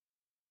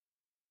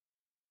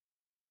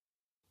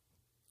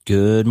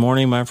Good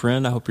morning, my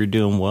friend. I hope you're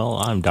doing well.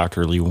 I'm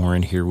Dr. Lee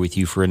Warren here with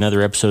you for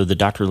another episode of the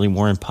Dr. Lee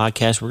Warren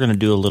podcast. We're going to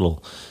do a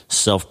little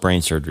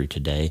self-brain surgery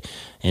today,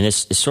 and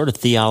it's sort of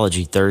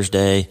Theology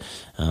Thursday.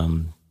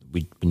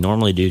 We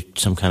normally do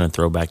some kind of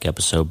throwback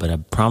episode, but I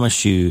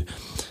promised you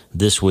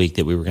this week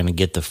that we were going to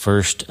get the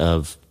first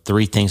of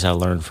 3 things I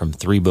learned from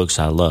 3 books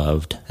I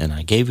loved, and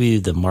I gave you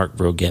the Mark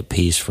Broguet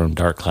piece from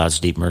Dark Clouds,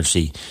 Deep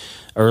Mercy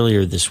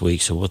earlier this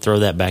week, so we'll throw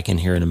that back in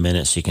here in a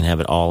minute so you can have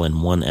it all in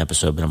one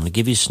episode. But I'm going to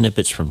give you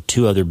snippets from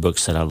 2 other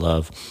books that I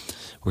love.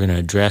 We're going to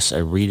address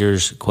a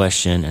reader's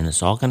question, and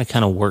it's all going to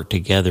kind of work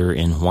together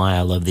in why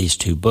I love these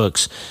 2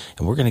 books,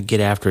 and we're going to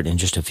get after it in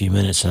just a few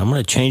minutes. And I'm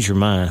going to change your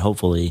mind,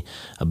 hopefully,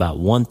 about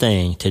one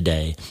thing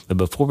today. But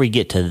before we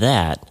get to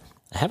that,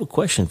 I have a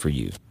question for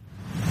you.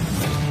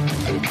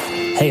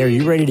 Hey, are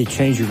you ready to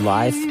change your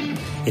life?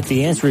 If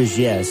the answer is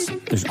yes,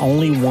 there's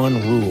only one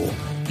rule.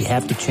 You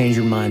have to change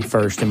your mind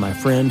first. And my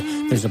friend,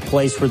 there's a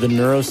place where the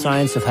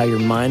neuroscience of how your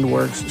mind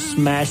works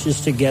smashes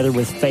together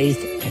with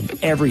faith,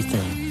 and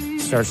everything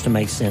starts to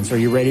make sense. Are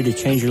you ready to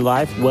change your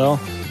life?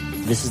 Well,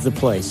 this is the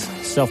place,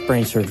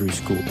 Self-Brain Surgery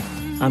School.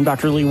 I'm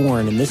Dr. Lee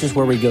Warren, and this is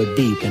where we go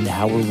deep into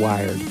how we're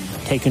wired,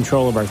 take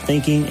control of our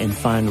thinking, and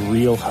find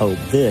real hope.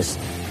 This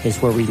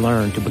is where we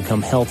learn to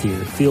become healthier,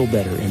 feel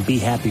better, and be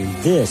happier.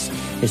 This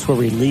is where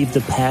we leave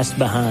the past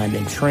behind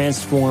and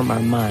transform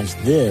our minds.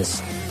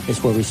 This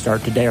is where we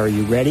start today. Are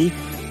you ready?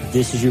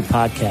 This is your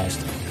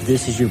podcast.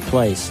 This is your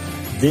place.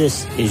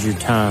 This is your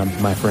time,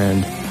 my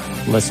friend.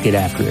 Let's get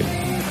after it.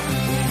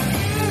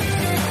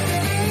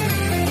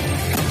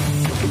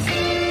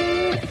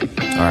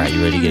 All right,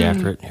 you ready to get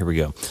after it? Here we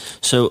go.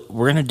 So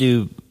we're going to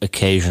do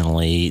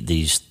occasionally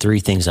these 3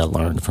 things I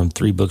learned from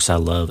 3 books I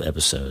love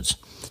episodes.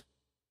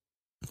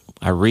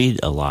 I read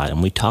a lot,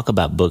 and we talk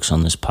about books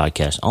on this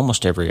podcast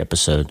almost every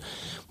episode.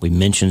 We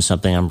mention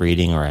something I'm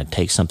reading, or I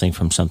take something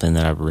from something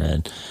that I've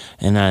read,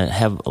 and I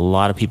have a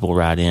lot of people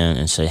write in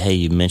and say, hey,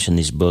 you mentioned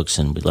these books,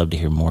 and we'd love to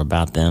hear more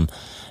about them.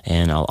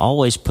 And I'll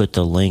always put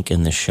the link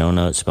in the show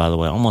notes. By the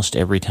way, almost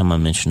every time I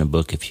mention a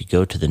book, if you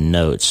go to the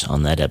notes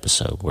on that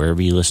episode,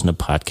 wherever you listen to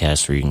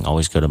podcasts, or you can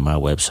always go to my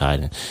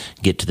website and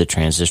get to the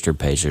Transistor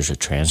page. There's a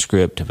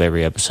transcript of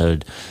every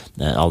episode.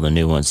 All the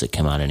new ones that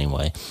come out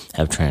anyway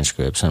have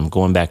transcripts. And I'm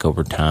going back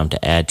over time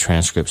to add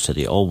transcripts to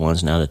the old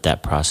ones now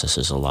that process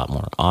is a lot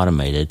more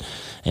automated.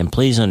 And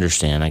please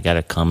understand, I got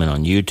a comment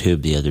on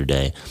YouTube the other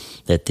day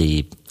that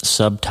the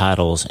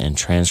subtitles and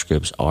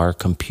transcripts are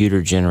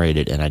computer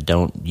generated, and I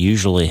don't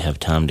usually have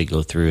time to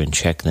go through and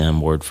check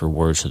them word for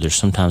word. So there's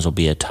sometimes will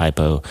be a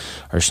typo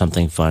or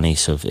something funny.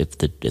 So if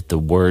the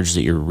words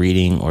that you're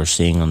reading or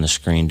seeing on the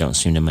screen don't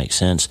seem to make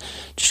sense,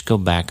 just go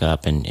back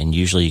up and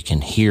usually you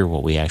can hear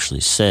what we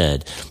actually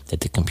said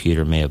that the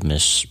computer may have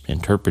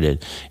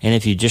misinterpreted. And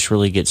if you just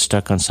really get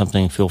stuck on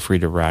something, feel free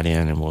to write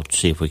in and we'll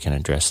see if we can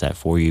address that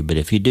for you. But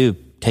if you do,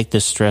 take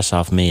this stress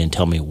off me and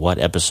tell me what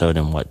episode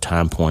and what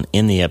time point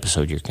in the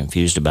episode you're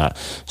confused about,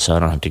 so I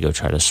don't have to go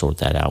try to sort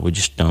that out. We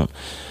just don't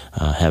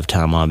have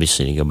time,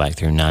 obviously, to go back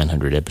through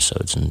 900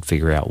 episodes and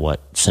figure out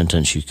what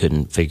sentence you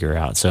couldn't figure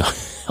out. So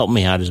help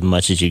me out as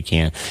much as you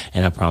can,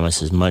 and I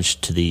promise as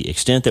much to the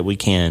extent that we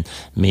can,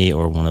 me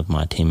or one of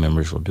my team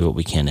members will do what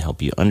we can to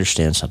help you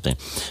understand something.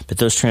 But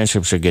those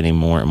transcripts are getting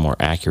more and more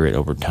accurate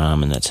over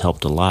time, and that's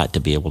helped a lot to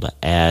be able to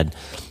add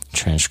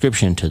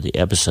transcription to the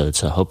episode.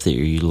 So I hope that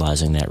you're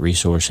utilizing that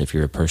resource. If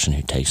you're a person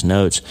who takes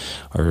notes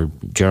or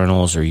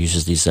journals or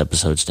uses these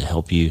episodes to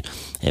help you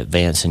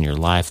advance in your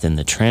life, then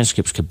the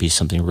transcripts could be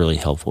something really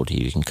helpful to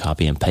you. You can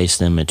copy and paste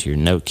them into your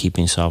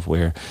note-keeping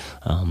software.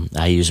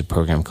 I use a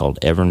program called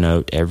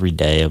Evernote every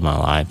day of my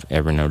life.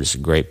 Evernote is a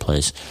great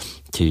place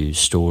to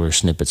store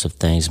snippets of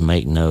things,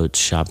 make notes,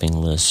 shopping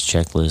lists,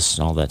 checklists,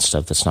 and all that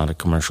stuff. That's not a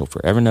commercial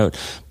for Evernote,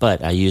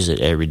 but I use it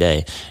every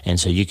day. And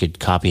so you could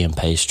copy and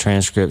paste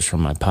transcripts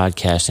from my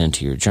podcast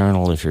into your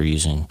journal if you're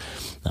using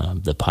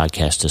the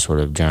podcast to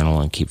sort of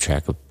journal and keep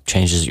track of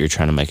changes that you're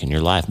trying to make in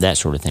your life. That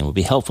sort of thing would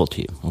be helpful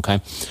to you,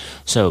 okay?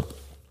 So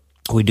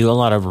we do a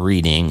lot of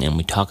reading, and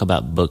we talk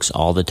about books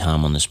all the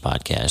time on this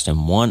podcast.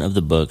 And one of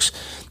the books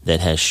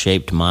that has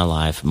shaped my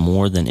life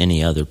more than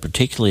any other,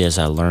 particularly as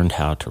I learned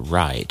how to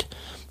write,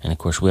 and of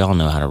course we all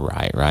know how to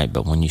write, right?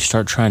 But when you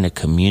start trying to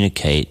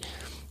communicate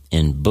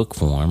in book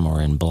form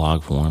or in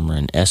blog form or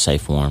in essay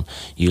form,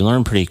 you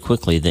learn pretty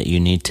quickly that you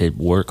need to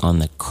work on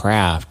the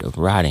craft of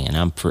writing. And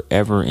I'm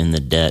forever in the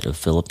debt of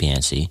Philip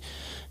Yancey,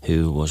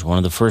 who was one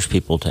of the first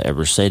people to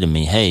ever say to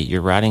me, hey,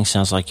 your writing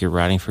sounds like you're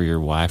writing for your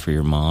wife or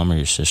your mom or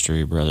your sister or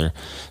your brother,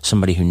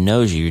 somebody who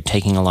knows you. You're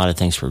taking a lot of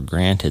things for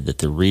granted that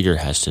the reader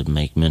has to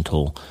make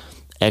mental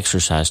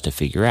exercise to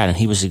figure out. And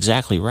he was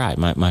exactly right.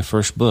 My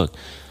first book,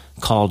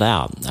 Called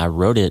Out, I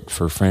wrote it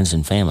for friends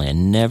and family. I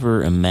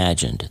never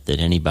imagined that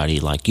anybody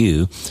like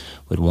you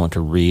would want to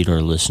read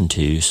or listen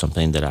to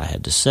something that I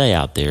had to say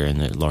out there in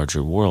the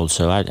larger world.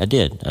 So I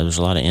did. There was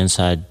a lot of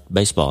inside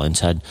baseball,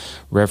 inside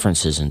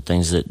references and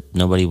things that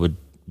nobody would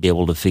be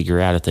able to figure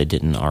out if they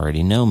didn't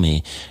already know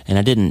me. And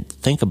I didn't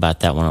think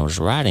about that when I was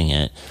writing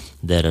it.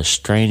 that a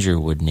stranger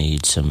would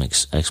need some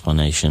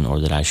explanation, or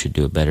that I should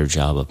do a better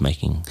job of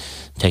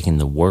taking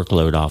the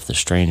workload off the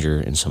stranger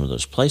in some of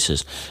those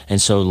places.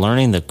 And so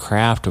learning the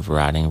craft of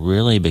writing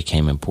really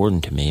became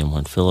important to me. And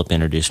when Philip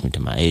introduced me to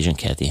my agent,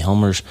 Kathy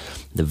Helmers,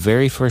 the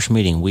very first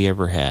meeting we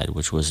ever had,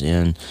 which was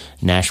in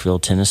Nashville,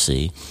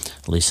 Tennessee,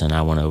 Lisa and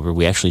I went over.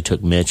 We actually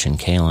took Mitch and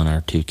Kaylin,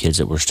 our two kids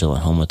that were still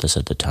at home with us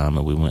at the time,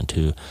 and we went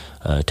to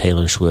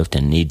Taylor Swift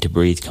and Need to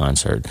Breathe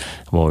concert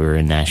while we were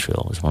in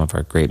Nashville. It was one of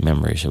our great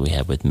memories that we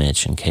had with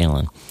Mitch and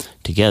Kaylin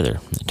together.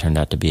 It turned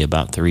out to be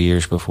about 3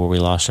 years before we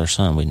lost our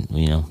son.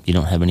 You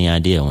don't have any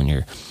idea when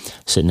you're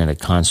sitting at a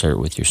concert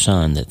with your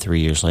son that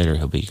 3 years later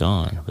he'll be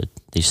gone. But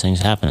these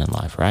things happen in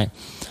life, right?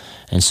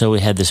 And so we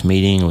had this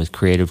meeting with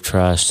Creative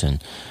Trust,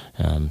 and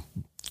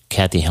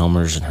Kathy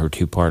Helmers and her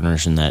two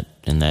partners in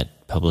that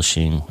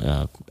publishing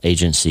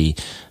agency,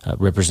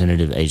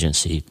 representative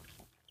agency,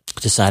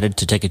 decided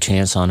to take a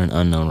chance on an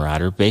unknown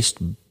writer based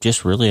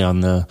just really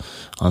on the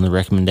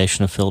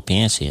recommendation of Philip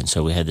Yancey. And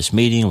so we had this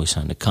meeting, we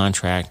signed a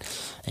contract,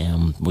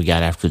 and we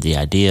got after the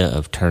idea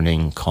of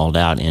turning Called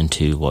Out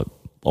into what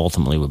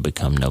ultimately would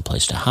become No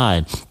Place to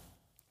Hide.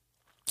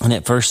 And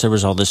at first there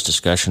was all this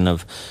discussion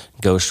of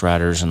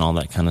ghostwriters and all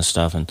that kind of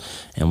stuff,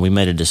 and we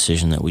made a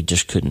decision that we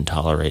just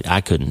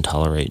I couldn't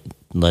tolerate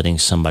letting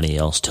somebody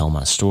else tell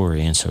my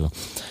story. And so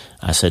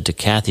I said to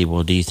Kathy,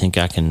 well, do you think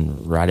I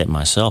can write it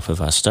myself if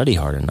I study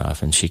hard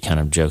enough? And she kind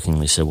of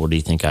jokingly said, well, do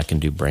you think I can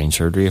do brain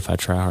surgery if I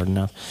try hard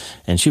enough?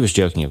 And she was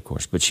joking, of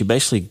course, but she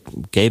basically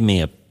gave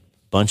me a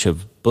bunch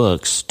of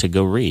books to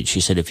go read.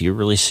 She said, if you're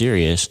really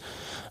serious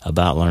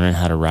about learning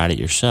how to write it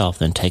yourself,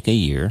 then take a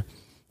year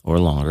or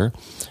longer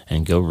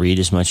and go read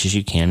as much as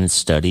you can and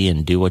study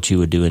and do what you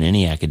would do in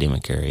any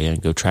academic area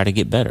and go try to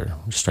get better.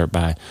 Start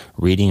by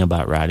reading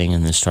about writing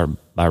and then start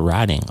by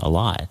writing a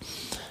lot.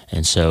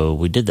 And so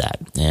we did that.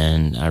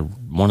 And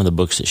one of the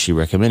books that she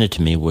recommended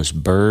to me was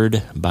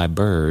Bird by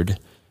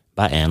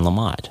Anne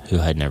Lamott, who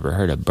I'd never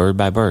heard of. Bird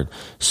by Bird,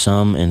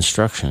 Some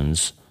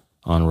Instructions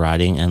on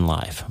Writing and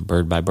Life,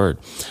 Bird by Bird.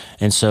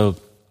 And so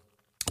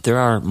there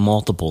are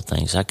multiple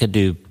things. I could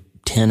do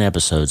 10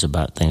 episodes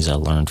about things I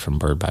learned from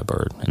Bird by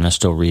Bird, and I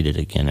still read it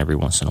again every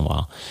once in a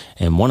while.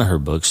 And one of her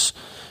books,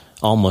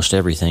 Almost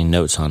Everything,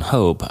 Notes on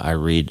Hope, I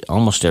read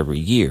almost every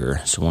year.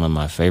 It's one of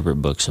my favorite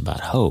books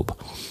about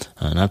hope.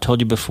 And I've told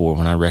you before,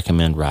 when I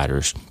recommend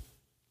writers,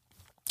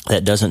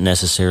 that doesn't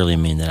necessarily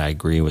mean that I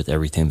agree with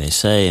everything they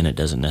say, and it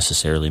doesn't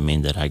necessarily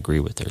mean that I agree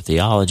with their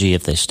theology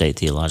if they state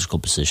theological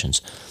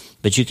positions.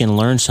 But you can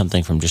learn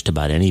something from just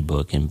about any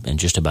book and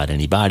just about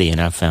anybody,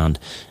 and I've found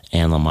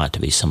Anne Lamott to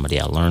be somebody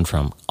I learn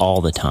from all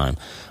the time,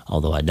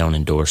 although I don't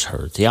endorse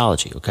her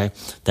theology, okay?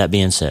 That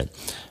being said,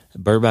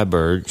 Bird by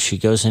Bird, she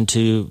goes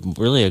into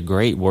really a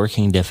great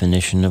working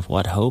definition of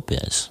what hope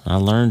is. I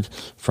learned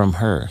from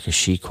her because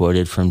she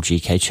quoted from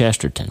G.K.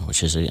 Chesterton,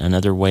 which is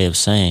another way of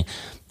saying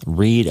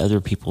read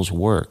other people's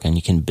work and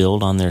you can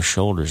build on their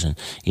shoulders. And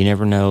you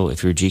never know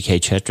if you're G.K.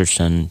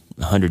 Chesterton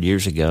 100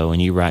 years ago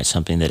and you write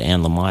something that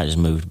Anne Lamott is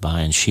moved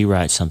by, and she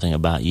writes something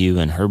about you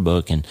in her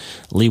book and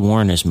Lee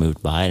Warren is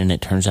moved by it, and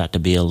it turns out to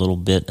be a little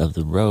bit of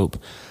the rope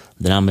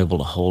that I'm able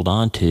to hold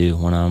on to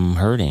when I'm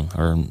hurting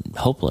or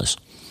hopeless.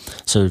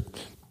 So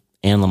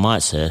Anne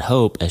Lamott said,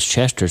 hope, as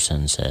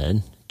Chesterton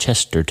said,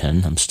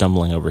 I'm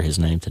stumbling over his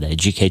name today,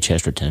 G.K.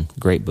 Chesterton,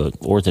 great book.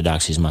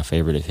 Orthodoxy is my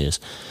favorite of his.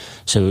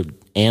 So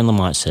Anne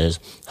Lamott says,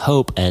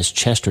 hope, as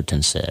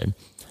Chesterton said,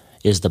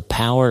 is the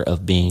power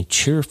of being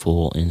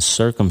cheerful in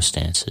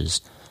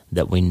circumstances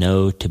that we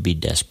know to be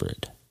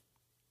desperate.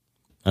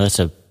 Now that's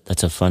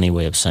a funny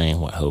way of saying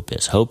what hope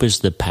is. Hope is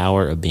the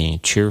power of being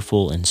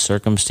cheerful in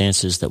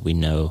circumstances that we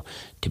know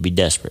to be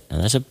desperate.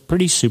 Now, that's a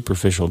pretty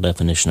superficial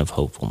definition of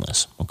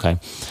hopefulness, okay?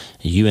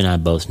 You and I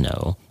both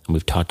know, and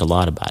we've talked a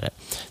lot about it,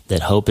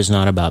 that hope is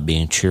not about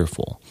being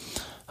cheerful.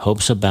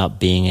 Hope's about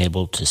being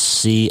able to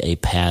see a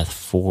path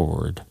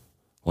forward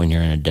when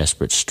you're in a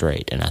desperate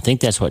strait. And I think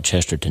that's what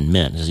Chesterton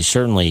meant, because he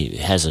certainly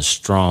has a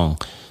strong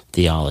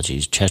theology.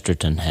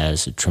 Chesterton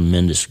has a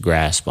tremendous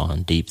grasp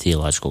on deep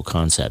theological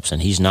concepts,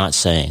 and he's not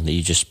saying that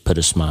you just put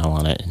a smile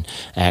on it and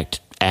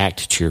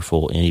act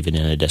cheerful and even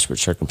in a desperate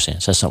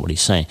circumstance. That's not what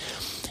he's saying.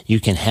 You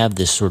can have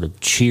this sort of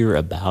cheer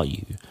about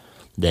you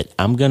that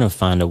I'm going to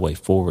find a way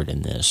forward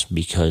in this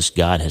because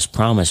God has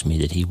promised me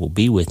that he will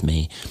be with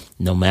me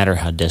no matter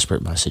how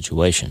desperate my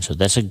situation. So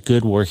that's a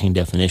good working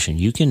definition.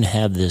 You can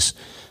have this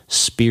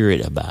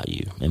spirit about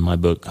you. In my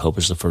book, Hope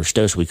is the First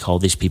Dose, we call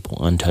these people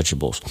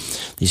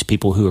untouchables. These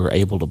people who are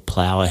able to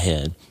plow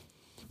ahead,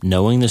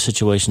 knowing the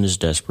situation is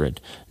desperate,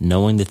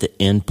 knowing that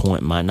the end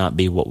point might not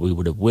be what we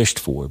would have wished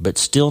for, but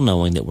still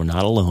knowing that we're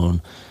not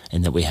alone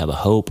and that we have a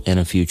hope and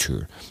a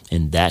future.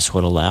 And that's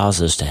what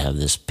allows us to have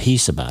this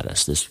peace about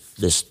us,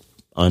 this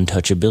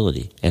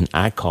untouchability. And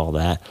I call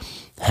that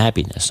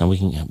happiness. Now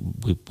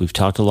we've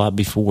talked a lot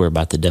before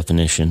about the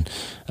definition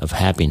of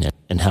happiness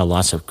and how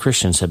lots of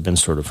Christians have been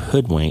sort of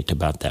hoodwinked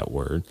about that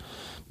word,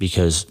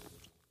 because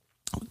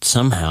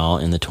somehow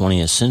in the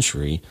 20th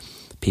century,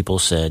 people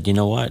said, you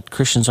know what?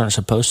 Christians aren't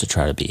supposed to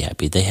try to be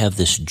happy. They have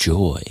this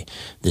joy,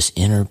 this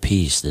inner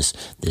peace, this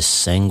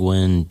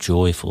sanguine,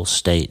 joyful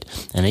state.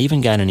 And I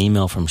even got an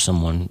email from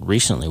someone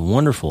recently,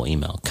 wonderful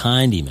email,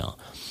 kind email.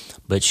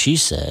 But she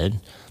said,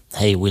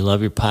 hey, we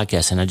love your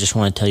podcast, and I just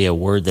want to tell you a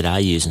word that I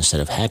use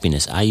instead of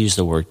happiness. I use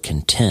the word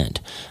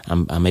content.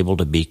 I'm able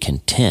to be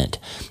content.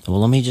 Well,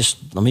 let me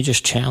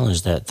just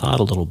challenge that thought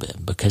a little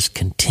bit, because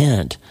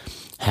content,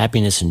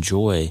 happiness, and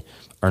joy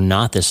are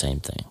not the same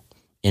thing.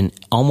 In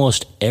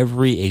almost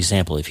every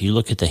example, if you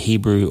look at the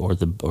Hebrew or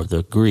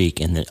the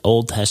Greek in the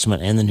Old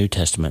Testament and the New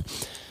Testament,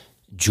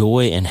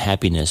 joy and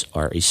happiness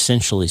are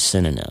essentially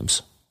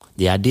synonyms.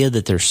 The idea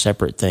that they're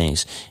separate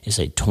things is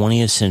a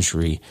 20th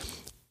century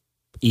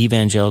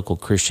evangelical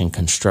Christian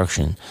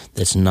construction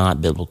that's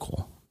not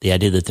biblical. The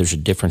idea that there's a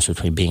difference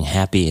between being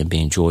happy and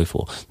being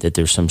joyful, that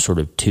there's some sort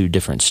of two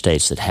different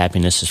states, that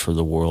happiness is for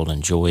the world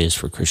and joy is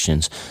for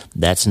Christians,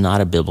 that's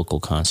not a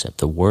biblical concept.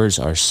 The words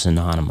are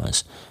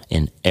synonymous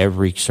in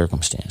every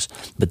circumstance.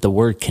 But the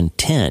word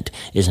content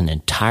is an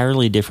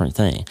entirely different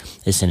thing.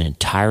 It's an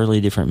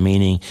entirely different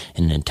meaning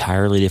in an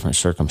entirely different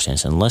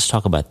circumstance. And let's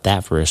talk about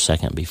that for a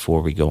second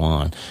before we go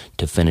on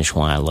to finish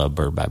why I love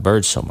Bird by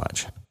Bird so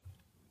much.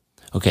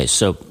 Okay,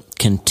 so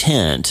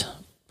content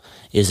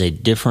is a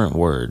different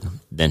word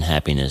than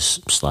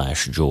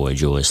happiness/joy,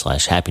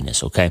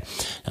 joy/happiness, okay?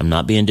 I'm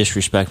not being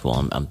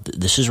disrespectful.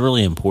 This is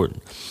really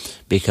important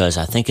because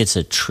I think it's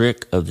a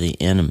trick of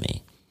the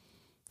enemy.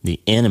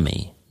 The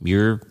enemy,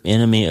 your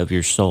enemy of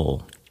your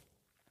soul,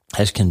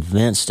 has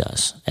convinced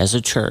us as a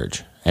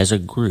church, as a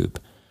group,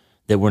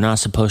 that we're not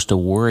supposed to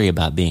worry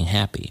about being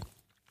happy.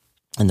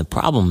 And the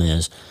problem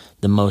is,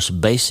 the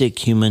most basic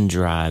human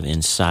drive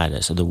inside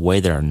us, the way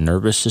that our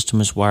nervous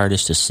system is wired,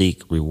 is to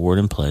seek reward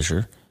and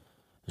pleasure.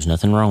 There's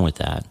nothing wrong with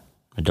that.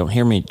 Don't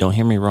hear me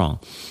wrong.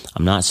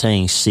 I'm not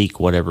saying seek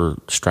whatever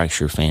strikes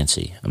your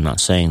fancy. I'm not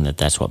saying that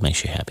that's what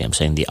makes you happy. I'm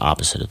saying the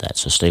opposite of that.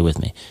 So stay with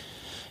me.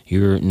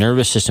 Your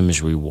nervous system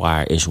is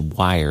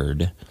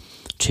wired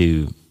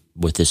to,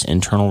 with this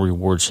internal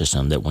reward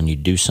system, that when you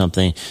do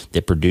something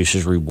that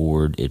produces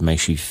reward, it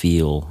makes you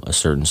feel a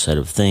certain set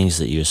of things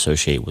that you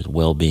associate with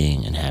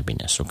well-being and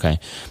happiness, okay?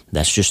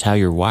 That's just how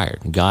you're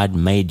wired. God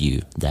made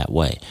you that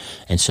way.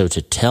 And so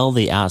to tell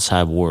the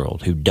outside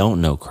world who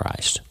don't know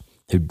Christ,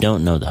 who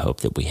don't know the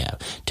hope that we have,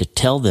 to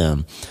tell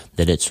them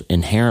that it's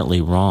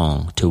inherently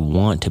wrong to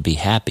want to be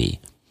happy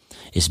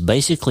is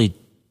basically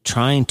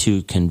trying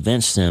to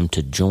convince them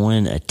to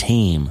join a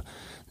team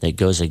that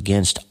goes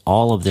against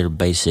all of their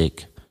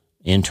basic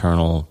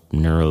internal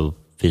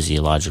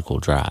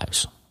neurophysiological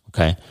drives,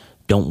 okay?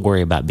 Don't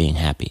worry about being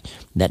happy.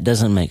 That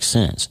doesn't make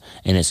sense,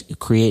 and it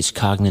creates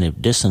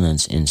cognitive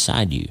dissonance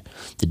inside you.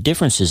 The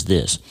difference is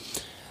this.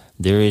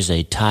 There is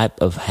a type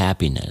of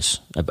happiness,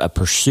 a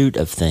pursuit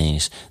of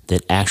things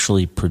that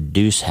actually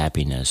produce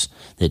happiness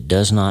that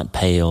does not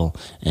pale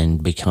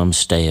and become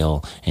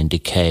stale and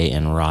decay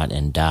and rot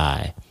and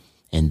die.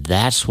 And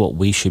that's what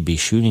we should be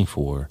shooting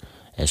for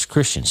as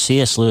Christians.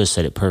 C.S. Lewis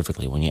said it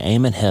perfectly. When you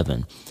aim at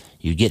heaven,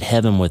 you get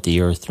heaven with the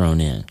earth thrown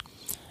in.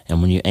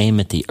 And when you aim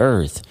at the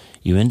earth,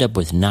 you end up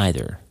with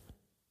neither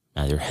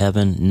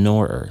heaven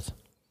nor earth.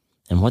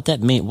 And what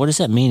does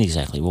that mean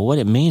exactly? Well, what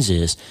it means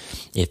is,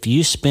 if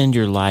you spend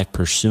your life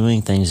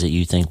pursuing things that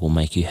you think will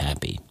make you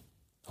happy,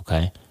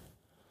 okay?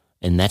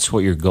 And that's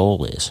what your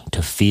goal is,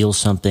 to feel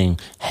something,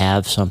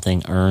 have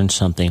something, earn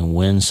something,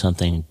 win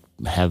something,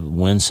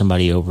 win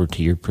somebody over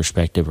to your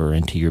perspective or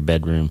into your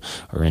bedroom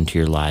or into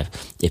your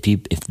life.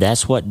 If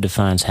that's what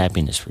defines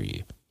happiness for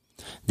you,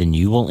 then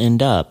you will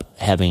end up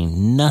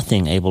having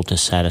nothing able to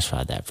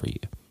satisfy that for you.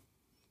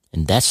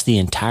 And that's the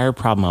entire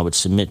problem, I would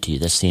submit to you.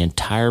 That's the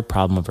entire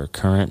problem of our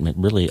current,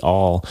 really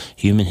all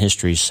human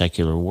history's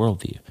secular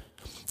worldview,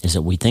 is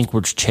that we think we're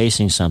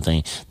chasing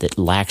something that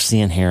lacks the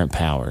inherent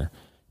power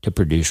to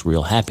produce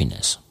real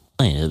happiness.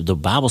 The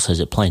Bible says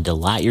it plain,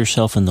 delight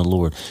yourself in the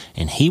Lord,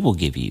 and He will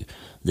give you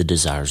the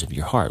desires of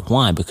your heart.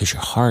 Why? Because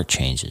your heart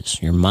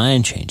changes, your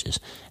mind changes,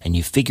 and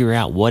you figure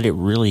out what it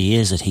really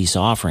is that He's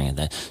offering.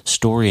 The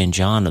story in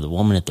John of the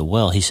woman at the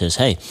well, He says,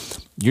 hey,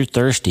 you're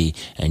thirsty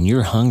and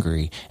you're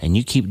hungry and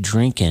you keep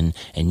drinking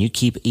and you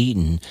keep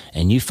eating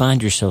and you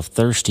find yourself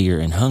thirstier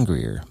and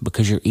hungrier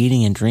because you're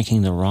eating and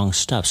drinking the wrong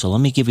stuff. So let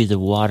me give you the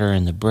water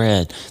and the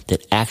bread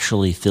that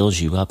actually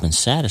fills you up and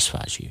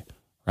satisfies you,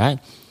 right?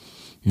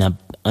 Now,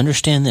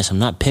 understand this. I'm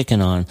not picking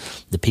on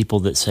the people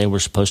that say we're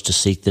supposed to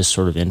seek this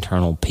sort of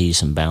internal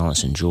peace and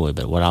balance and joy.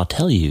 But what I'll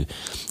tell you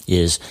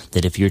is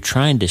that if you're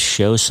trying to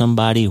show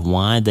somebody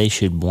why they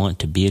should want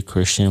to be a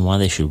Christian, why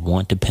they should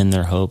want to pin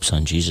their hopes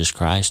on Jesus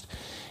Christ,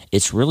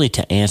 it's really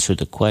to answer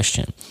the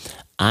question,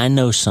 I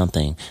know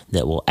something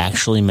that will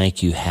actually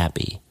make you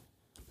happy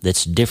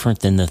that's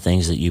different than the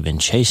things that you've been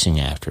chasing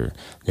after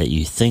that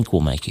you think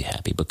will make you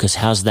happy. Because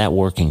how's that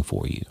working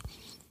for you?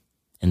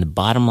 And the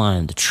bottom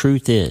line, the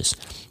truth is,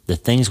 the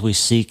things we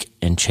seek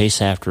and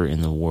chase after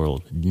in the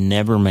world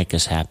never make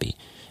us happy.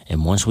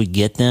 And once we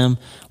get them,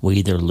 we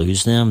either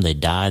lose them, they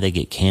die, they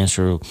get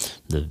cancer,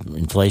 the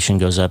inflation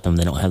goes up and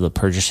they don't have the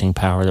purchasing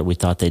power that we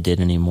thought they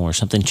did anymore.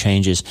 Something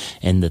changes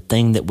and the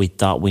thing that we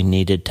thought we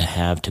needed to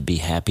have to be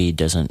happy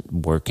doesn't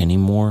work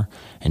anymore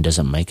and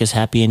doesn't make us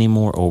happy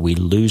anymore, or we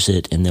lose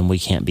it and then we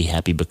can't be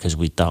happy because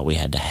we thought we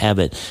had to have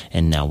it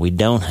and now we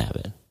don't have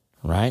it,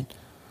 right?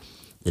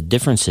 The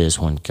difference is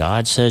when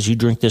God says you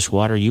drink this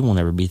water, you will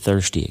never be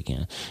thirsty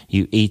again.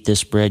 You eat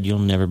this bread, you'll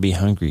never be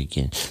hungry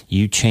again.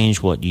 You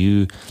change what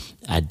you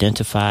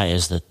identify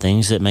as the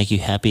things that make you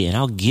happy, and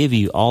I'll give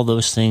you all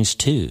those things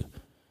too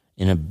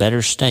in a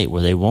better state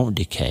where they won't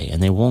decay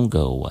and they won't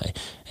go away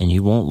and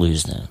you won't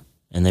lose them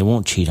and they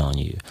won't cheat on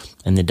you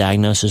and the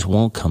diagnosis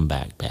won't come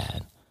back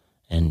bad.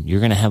 And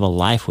you're going to have a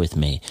life with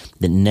me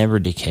that never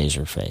decays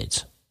or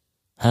fades.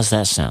 How's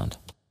that sound?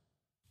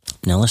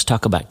 Now let's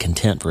talk about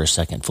content for a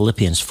second.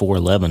 Philippians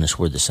 4:11 is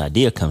where this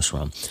idea comes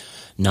from.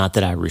 Not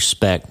that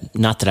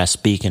I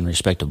speak in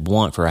respect of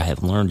want, for I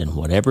have learned in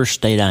whatever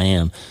state I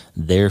am,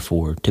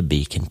 therefore to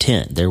be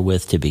content,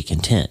 therewith to be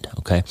content.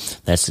 Okay?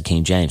 That's the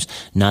King James.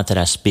 Not that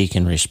I speak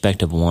in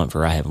respect of want,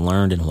 for I have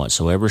learned in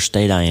whatsoever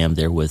state I am,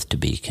 therewith to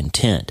be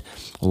content.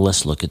 Well,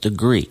 let's look at the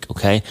Greek,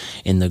 okay?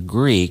 In the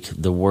Greek,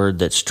 the word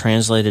that's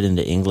translated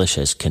into English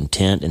as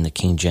content in the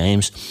King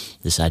James,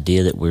 this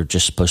idea that we're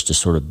just supposed to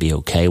sort of be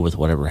okay with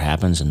whatever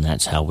happens, and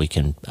that's how we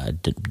can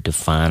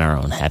define our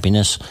own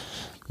happiness.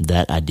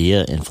 That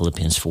idea in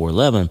Philippians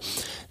 4:11,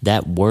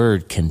 that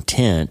word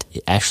content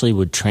actually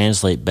would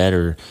translate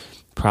better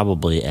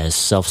probably as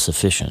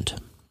self-sufficient,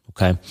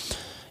 okay?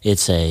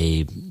 It's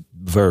a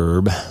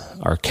verb,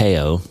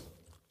 archeo,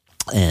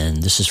 and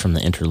this is from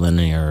the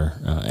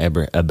interlinear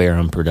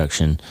Aberam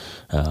production,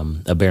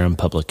 Aberam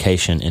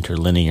publication,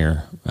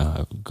 interlinear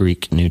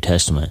Greek New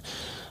Testament.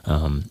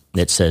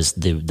 That says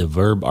the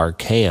verb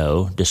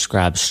archeo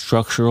describes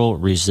structural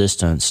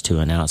resistance to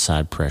an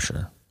outside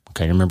pressure.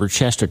 Okay, remember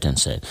Chesterton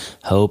said,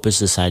 hope is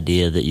this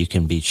idea that you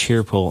can be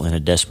cheerful in a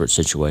desperate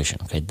situation.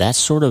 Okay, that's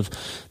sort of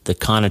the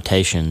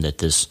connotation that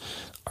this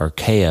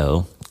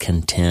archeo,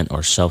 content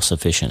or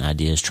self-sufficient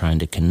idea is trying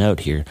to connote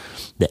here.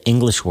 The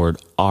English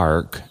word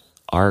arc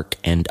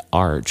and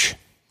arch,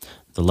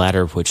 the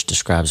latter of which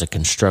describes a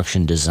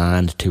construction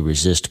designed to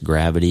resist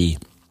gravity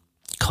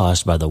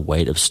caused by the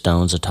weight of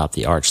stones atop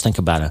the arch. Think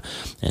about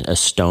a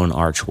stone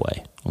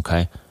archway,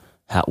 okay?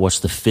 What's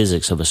the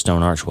physics of a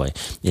stone archway?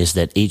 Is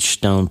that each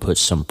stone puts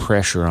some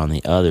pressure on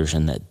the others,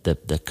 and that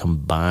the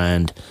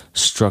combined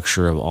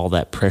structure of all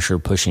that pressure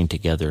pushing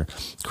together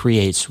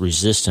creates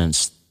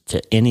resistance to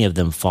any of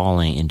them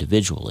falling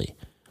individually.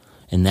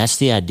 And that's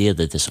the idea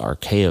that this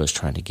archeo is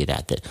trying to get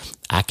at, that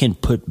I can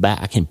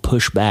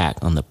push back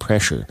on the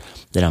pressure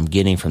that I'm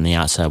getting from the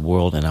outside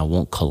world and I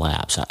won't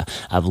collapse.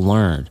 I've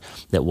learned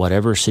that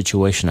whatever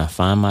situation I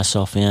find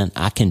myself in,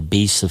 I can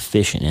be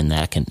sufficient in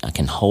that. I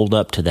can hold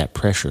up to that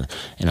pressure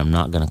and I'm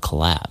not going to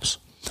collapse.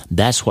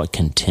 That's what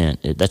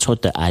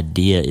the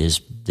idea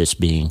is that's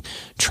being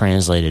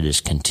translated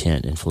as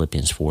content in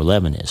Philippians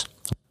 4:11 is.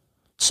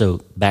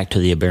 So back to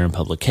the Aberam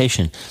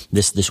publication,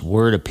 this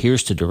word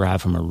appears to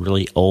derive from a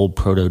really old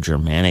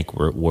Proto-Germanic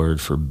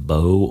word for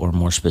bow, or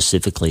more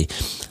specifically,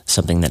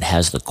 something that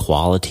has the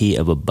quality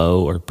of a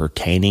bow or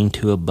pertaining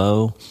to a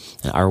bow.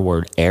 And our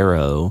word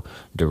arrow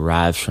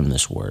derives from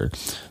this word.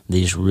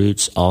 These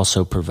roots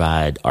also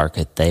provide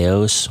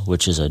archetheos,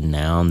 which is a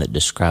noun that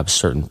describes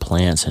certain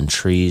plants and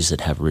trees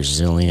that have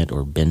resilient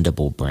or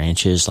bendable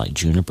branches, like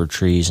juniper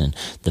trees and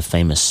the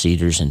famous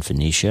cedars in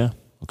Phoenicia,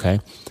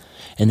 okay?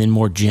 And then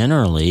more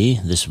generally,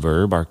 this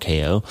verb,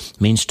 archeo,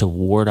 means to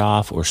ward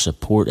off or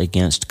support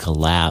against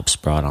collapse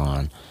brought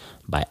on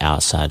by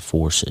outside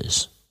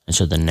forces. And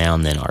so the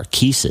noun then,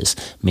 archesis,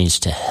 means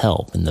to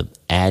help, and the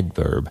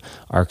adverb,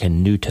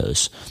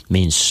 arkaneutos,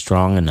 means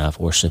strong enough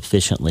or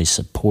sufficiently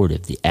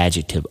supportive. The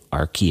adjective,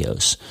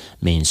 archeos,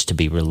 means to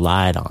be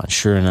relied on,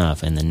 sure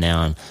enough, and the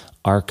noun,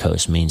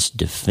 archos, means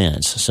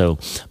defense. So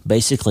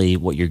basically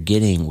what you're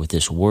getting with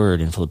this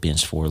word in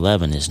Philippians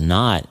 4:11 is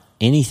not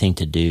anything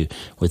to do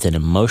with an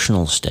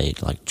emotional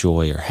state like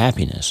joy or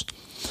happiness,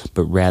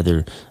 but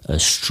rather a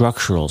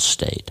structural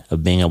state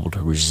of being able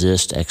to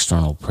resist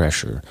external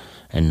pressure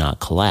and not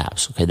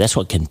collapse. Okay, that's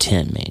what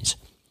content means.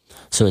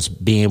 So it's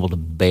being able to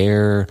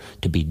bear,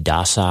 to be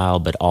docile,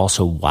 but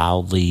also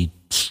wildly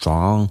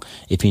strong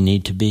if you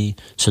need to be,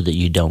 so that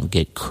you don't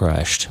get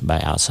crushed by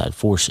outside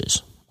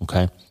forces.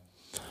 Okay?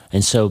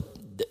 And so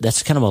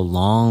that's kind of a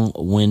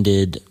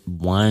long-winded,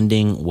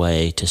 winding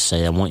way to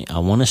say I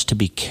want us to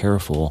be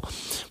careful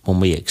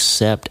when we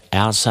accept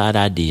outside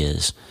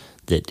ideas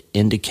that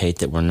indicate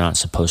that we're not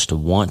supposed to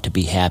want to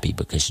be happy,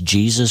 because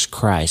Jesus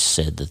Christ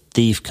said the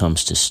thief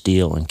comes to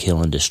steal and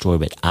kill and destroy,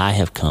 but I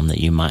have come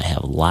that you might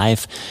have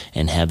life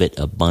and have it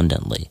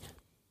abundantly.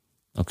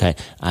 Okay,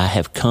 I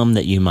have come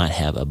that you might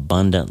have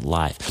abundant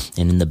life.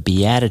 And in the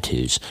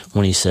Beatitudes,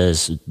 when he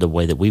says the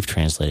way that we've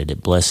translated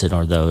it, blessed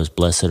are those,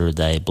 blessed are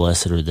they,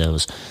 blessed are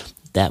those,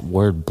 That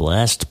word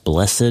blessed,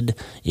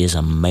 is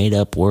a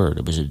made-up word.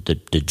 It was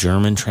the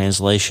German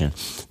translation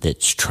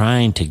that's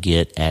trying to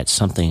get at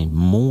something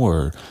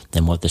more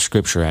than what the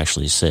Scripture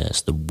actually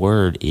says. The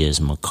word is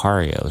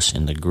makarios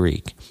in the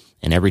Greek.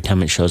 And every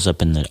time it shows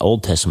up in the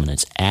Old Testament,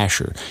 it's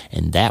Asher.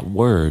 And that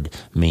word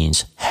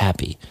means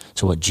happy.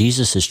 So what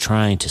Jesus is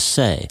trying to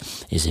say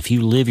is if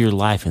you live your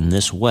life in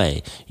this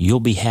way, you'll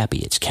be happy.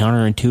 It's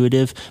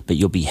counterintuitive, but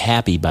you'll be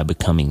happy by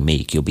becoming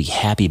meek. You'll be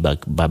happy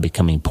by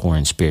becoming poor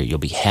in spirit. You'll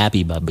be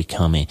happy by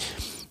becoming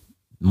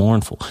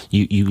mournful.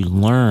 You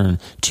learn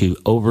to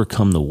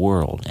overcome the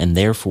world, and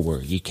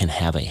therefore you can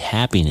have a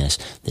happiness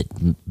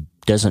that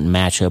doesn't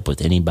match up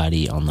with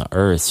anybody on the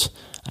earth's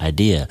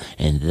idea.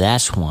 And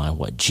that's why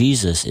what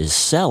Jesus is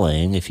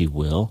selling, if you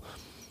will,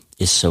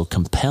 is so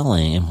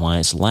compelling and why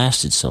it's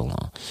lasted so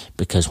long.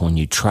 Because when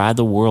you try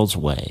the world's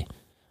way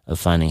of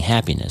finding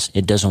happiness,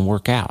 it doesn't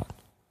work out.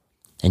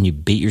 And you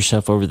beat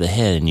yourself over the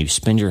head and you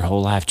spend your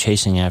whole life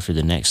chasing after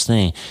the next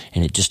thing,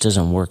 and it just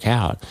doesn't work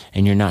out,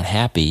 and you're not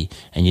happy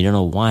and you don't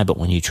know why. But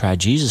when you try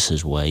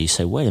Jesus's way, you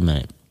say, wait a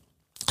minute,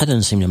 that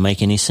doesn't seem to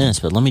make any sense,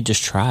 but let me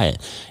just try it.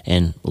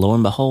 And lo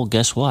and behold,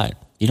 guess what?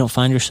 You don't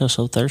find yourself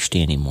so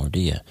thirsty anymore, do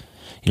you?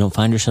 You don't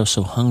find yourself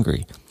so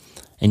hungry.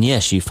 And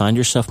yes, you find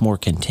yourself more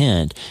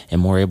content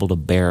and more able to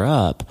bear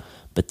up,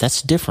 but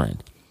that's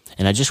different.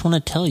 And I just want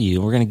to tell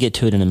you, we're going to get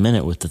to it in a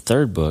minute with the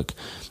third book,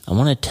 I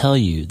want to tell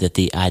you that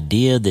the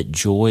idea that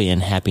joy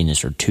and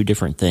happiness are two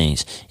different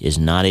things is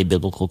not a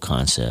biblical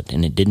concept,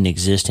 and it didn't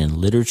exist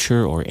in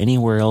literature or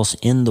anywhere else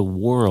in the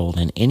world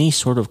in any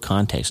sort of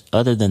context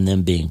other than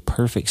them being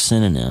perfect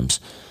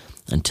synonyms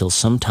until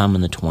sometime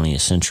in the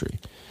 20th century.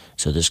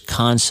 So this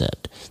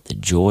concept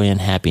that joy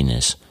and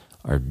happiness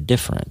are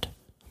different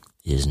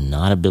is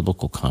not a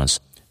biblical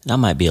concept. That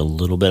might be a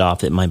little bit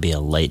off. It might be a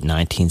late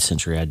 19th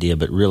century idea,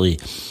 but really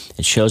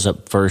it shows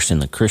up first in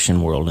the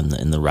Christian world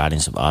in the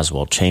writings of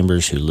Oswald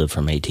Chambers, who lived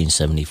from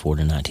 1874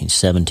 to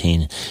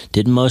 1917,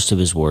 did most of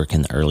his work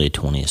in the early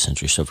 20th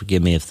century. So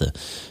forgive me if the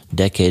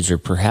decades are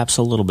perhaps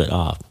a little bit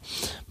off,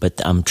 but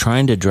I'm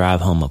trying to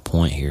drive home a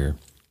point here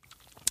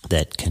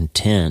that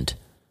content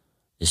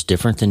is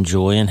different than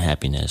joy and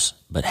happiness,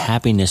 but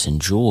happiness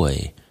and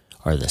joy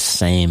are the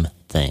same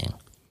thing.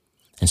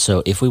 And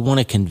so if we want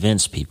to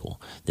convince people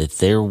that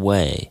their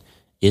way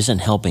isn't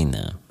helping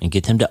them and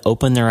get them to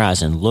open their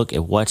eyes and look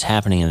at what's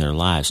happening in their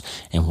lives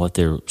and what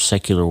their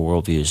secular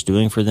worldview is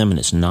doing for them and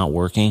it's not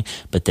working,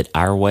 but that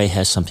our way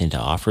has something to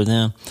offer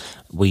them,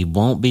 we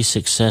won't be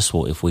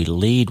successful if we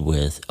lead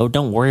with, oh,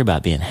 don't worry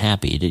about being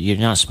happy. You're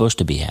not supposed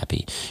to be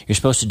happy. You're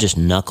supposed to just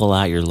knuckle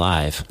out your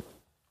life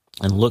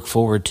and look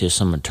forward to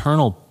some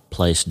eternal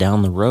place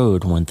down the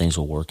road when things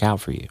will work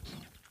out for you.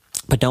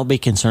 But don't be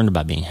concerned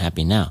about being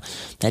happy now.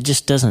 That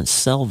just doesn't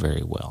sell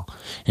very well.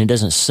 And it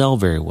doesn't sell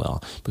very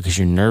well because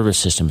your nervous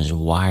system is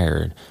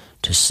wired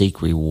to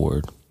seek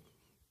reward,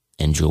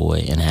 and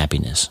joy and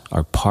happiness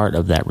are part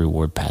of that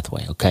reward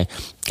pathway, okay?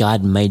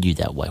 God made you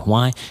that way.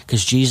 Why?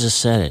 Because Jesus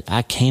said it.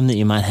 I came that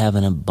you might have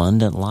an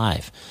abundant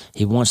life.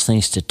 He wants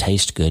things to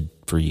taste good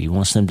for you. He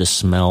wants them to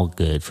smell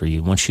good for you. He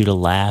wants you to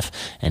laugh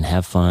and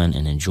have fun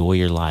and enjoy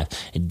your life.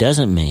 It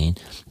doesn't mean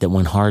that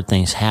when hard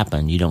things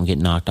happen, you don't get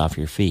knocked off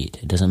your feet.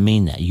 It doesn't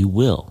mean that. You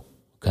will,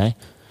 okay?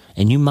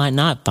 And you might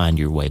not find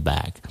your way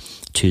back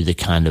to the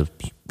kind of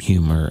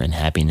humor and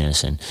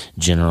happiness and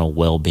general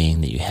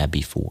well-being that you had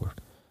before.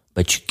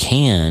 But you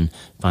can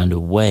find a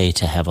way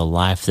to have a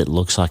life that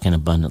looks like an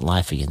abundant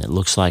life again, that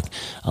looks like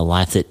a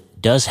life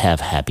that does have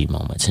happy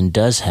moments and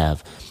does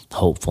have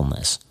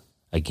hopefulness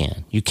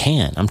again. You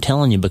can. I'm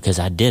telling you because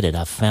I did it.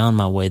 I found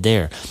my way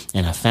there.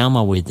 And I found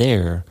my way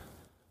there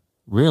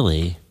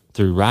really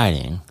through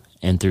writing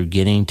and through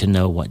getting to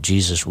know what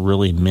Jesus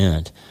really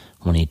meant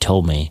when he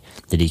told me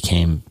that he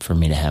came for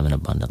me to have an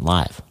abundant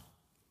life.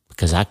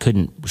 Because I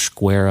couldn't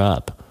square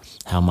up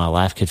how my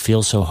life could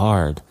feel so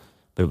hard,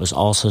 but it was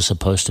also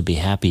supposed to be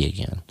happy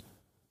again.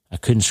 I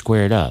couldn't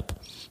square it up.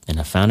 And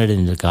I found it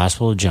in the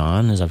Gospel of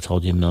John, as I've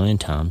told you a million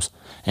times,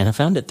 and I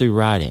found it through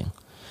writing.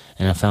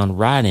 And I found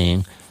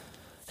writing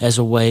as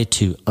a way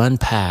to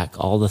unpack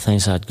all the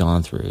things I'd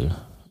gone through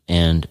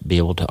and be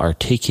able to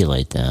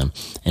articulate them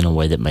in a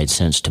way that made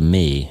sense to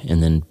me.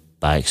 And then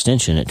by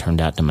extension, it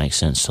turned out to make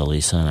sense to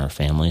Lisa and our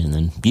family and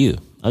then you,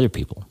 other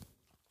people.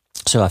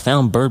 So I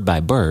found Bird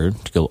by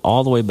Bird, to go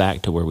all the way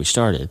back to where we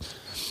started,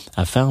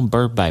 I found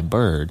Bird by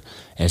Bird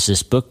as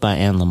this book by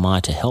Anne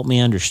Lamott to help me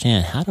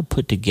understand how to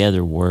put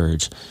together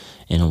words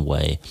in a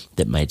way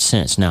that made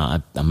sense.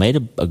 Now, I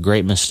made a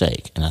great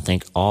mistake, and I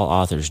think all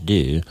authors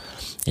do,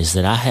 is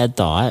that I had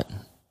thought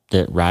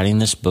that writing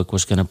this book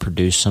was going to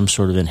produce some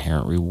sort of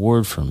inherent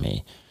reward for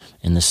me,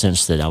 in the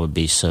sense that I would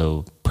be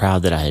so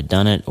proud that I had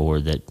done it, or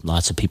that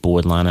lots of people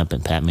would line up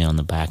and pat me on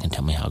the back and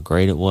tell me how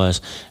great it was,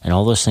 and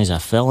all those things. I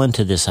fell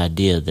into this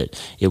idea that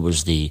it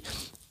was the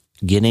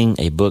getting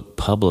a book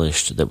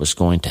published that was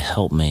going to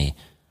help me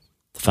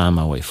find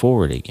my way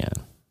forward again.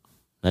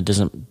 That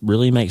doesn't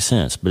really make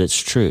sense, but it's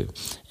true.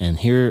 And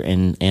here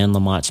in Anne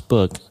Lamott's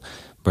book,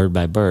 Bird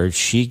by Bird,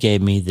 she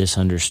gave me this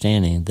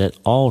understanding that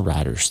all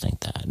writers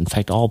think that. In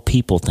fact, all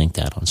people think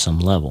that on some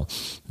level,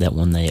 that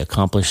when they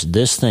accomplish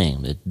this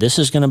thing, that this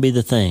is going to be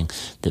the thing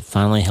that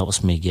finally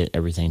helps me get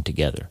everything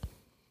together.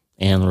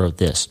 Anne wrote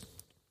this.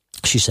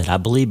 She said, I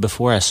believed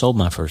before I sold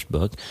my first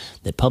book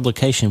that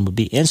publication would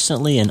be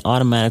instantly and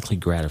automatically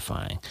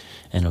gratifying,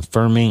 an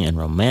affirming and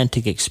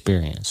romantic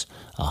experience,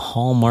 a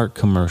Hallmark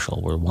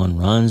commercial where one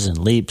runs and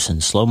leaps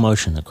in slow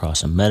motion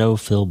across a meadow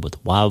filled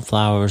with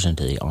wildflowers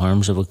into the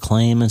arms of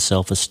acclaim and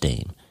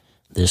self-esteem.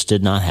 This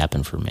did not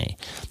happen for me.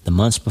 The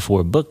months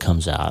before a book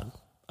comes out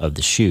of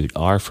the chute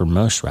are, for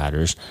most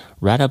writers,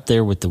 right up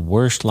there with the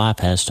worst life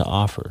has to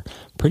offer,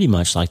 pretty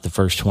much like the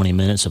first 20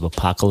 minutes of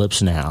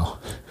Apocalypse Now.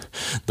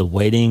 The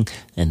waiting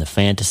and the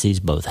fantasies,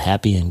 both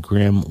happy and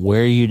grim,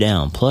 wear you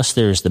down. Plus,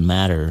 there's the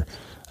matter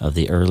of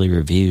the early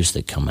reviews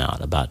that come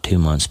out about 2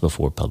 months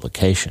before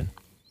publication.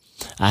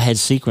 I had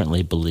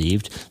secretly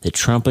believed that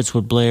trumpets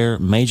would blare,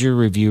 major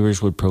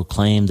reviewers would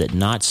proclaim that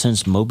not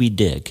since Moby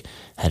Dick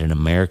had an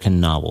American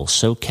novel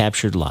so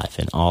captured life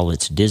in all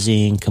its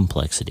dizzying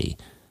complexity.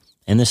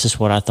 And this is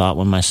what I thought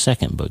when my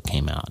second book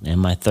came out, and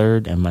my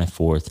third, and my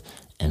fourth,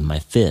 and my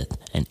fifth,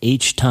 and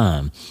each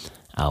time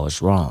I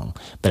was wrong,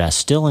 but I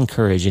still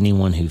encourage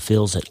anyone who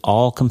feels at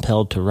all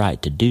compelled to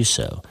write to do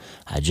so.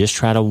 I just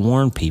try to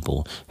warn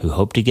people who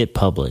hope to get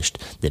published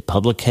that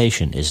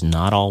publication is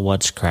not all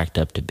what's cracked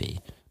up to be,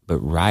 but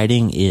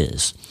writing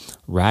is.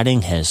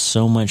 Writing has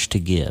so much to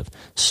give,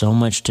 so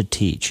much to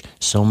teach,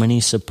 so many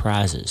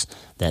surprises.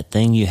 That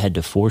thing you had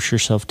to force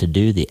yourself to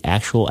do, the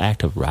actual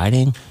act of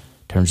writing,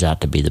 turns out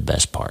to be the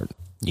best part.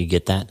 You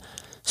get that?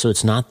 So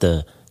it's not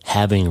the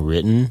having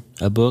written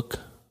a book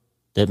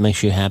that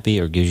makes you happy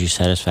or gives you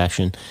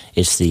satisfaction.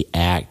 It's the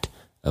act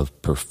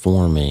of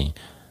performing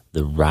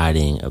the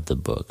writing of the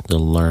book, the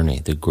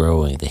learning, the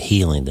growing, the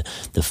healing,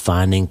 the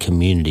finding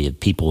community of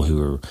people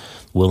who are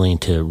willing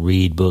to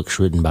read books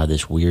written by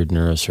this weird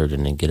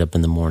neurosurgeon and get up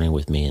in the morning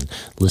with me and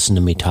listen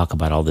to me talk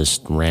about all this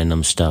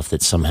random stuff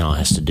that somehow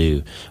has to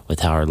do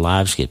with how our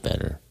lives get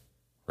better,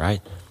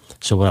 right?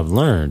 So what I've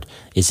learned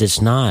is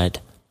it's not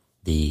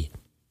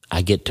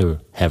I get to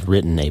have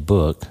written a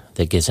book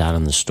that gets out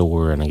in the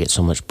store and I get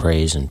so much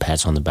praise and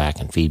pats on the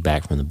back and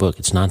feedback from the book.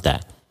 It's not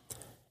that.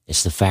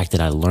 It's the fact that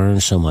I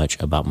learned so much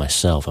about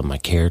myself and my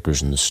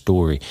characters and the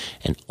story,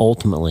 and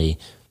ultimately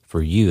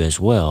for you as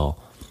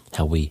well,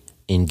 how we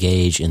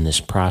engage in this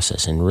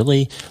process. And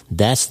really,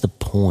 that's the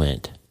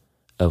point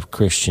of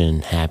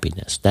Christian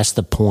happiness. That's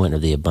the point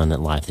of the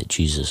abundant life that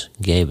Jesus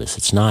gave us.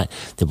 It's not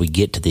that we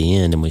get to the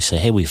end and we say,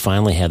 hey, we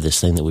finally have this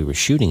thing that we were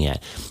shooting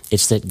at.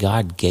 It's that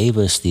God gave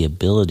us the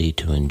ability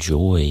to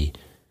enjoy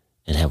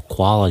and have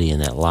quality in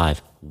that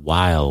life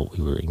while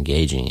we were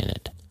engaging in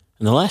it.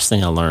 And the last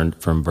thing I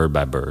learned from Bird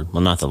by Bird,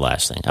 well, not the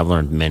last thing, I've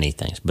learned many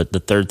things, but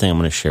the third thing I'm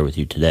going to share with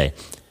you today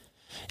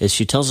is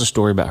she tells a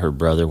story about her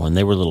brother. When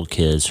they were little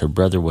kids, her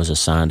brother was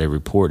assigned a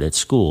report at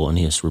school, and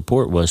his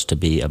report was to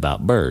be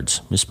about birds.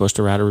 He was supposed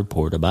to write a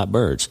report about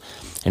birds.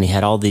 And he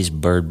had all these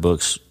bird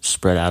books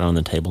spread out on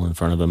the table in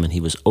front of him, and he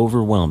was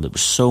overwhelmed. There were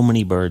so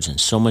many birds and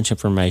so much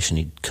information.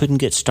 He couldn't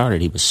get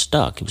started. He was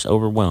stuck. He was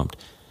overwhelmed.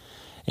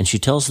 And she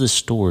tells this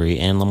story,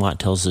 Anne Lamott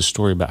tells this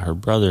story about her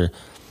brother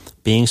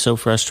being so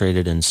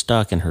frustrated and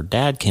stuck, and her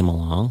dad came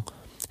along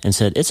and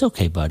said, it's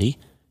okay, buddy.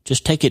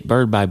 Just take it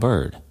bird by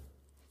bird.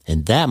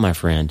 And that, my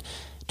friend,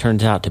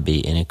 turns out to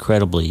be an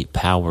incredibly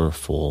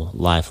powerful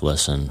life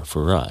lesson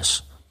for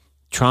us.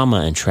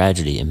 Trauma and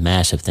tragedy and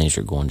massive things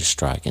are going to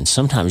strike. And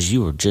sometimes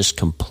you are just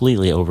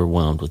completely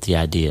overwhelmed with the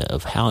idea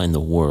of how in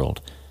the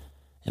world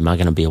am I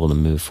going to be able to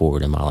move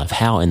forward in my life?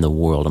 How in the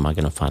world am I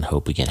going to find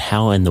hope again?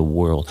 How in the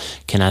world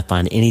can I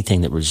find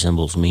anything that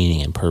resembles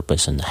meaning and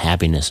purpose and the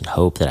happiness and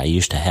hope that I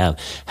used to have?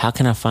 How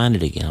can I find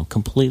it again? I'm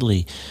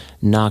completely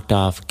knocked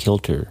off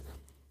kilter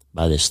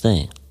by this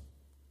thing.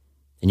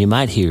 And you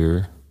might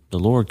hear the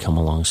Lord come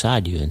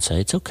alongside you and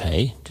say, it's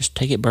okay, just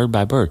take it bird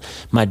by bird.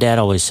 My dad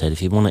always said, if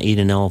you want to eat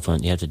an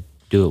elephant, you have to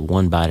do it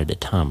one bite at a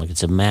time. Like,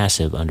 it's a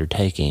massive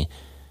undertaking,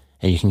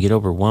 and you can get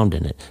overwhelmed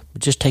in it.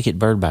 But just take it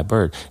bird by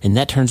bird. And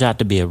that turns out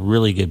to be a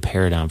really good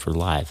paradigm for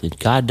life. That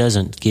God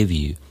doesn't give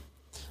you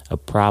a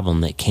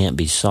problem that can't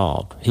be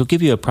solved. He'll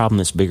give you a problem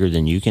that's bigger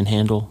than you can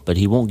handle, but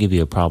he won't give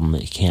you a problem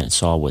that you can't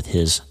solve with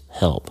his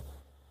help.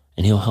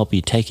 And he'll help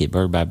you take it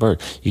bird by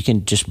bird. You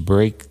can just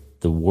break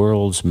the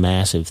world's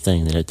massive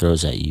thing that it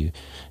throws at you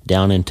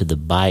down into the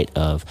bite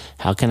of,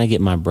 how can I get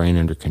my brain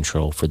under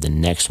control for the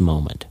next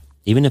moment?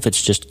 Even if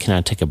it's just, can I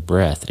take a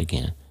breath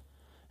again?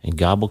 And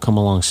God will come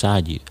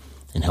alongside you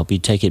and help you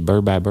take it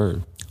bird by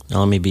bird. Now,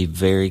 let me be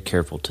very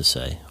careful to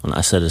say, when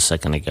I said a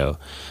second ago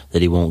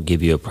that he won't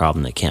give you a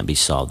problem that can't be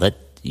solved, that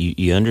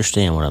you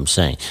understand what I'm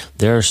saying.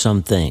 There are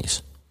some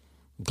things,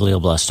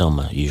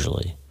 glioblastoma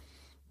usually,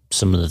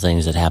 some of the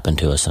things that happen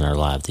to us in our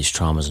life, these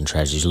traumas and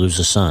tragedies. You lose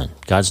a son.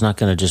 God's not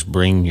going to just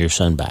bring your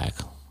son back,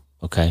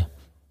 okay?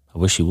 I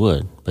wish he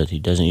would, but he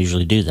doesn't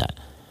usually do that.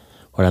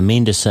 What I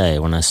mean to say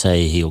when I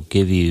say he'll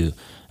give you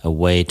a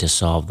way to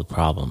solve the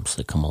problems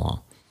that come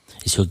along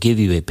is he'll give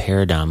you a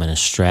paradigm and a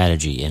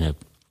strategy and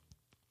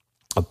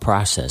a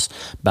process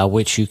by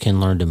which you can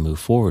learn to move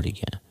forward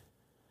again.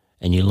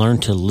 And you learn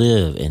to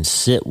live and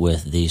sit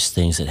with these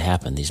things that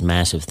happen, these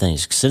massive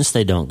things. Since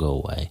they don't go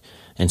away,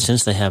 and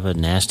since they have a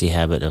nasty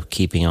habit of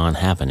keeping on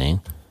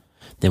happening,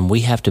 then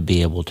we have to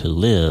be able to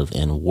live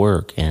and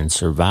work and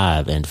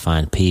survive and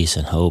find peace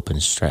and hope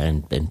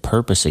and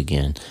purpose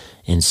again,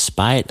 in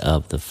spite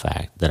of the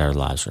fact that our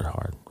lives are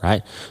hard,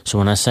 right? So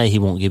when I say he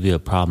won't give you a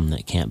problem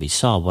that can't be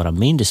solved, what I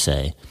mean to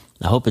say,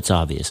 I hope it's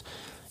obvious,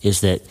 is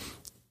that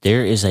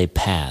there is a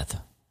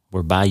path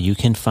whereby you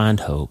can find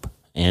hope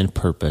and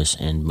purpose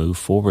and move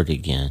forward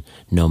again,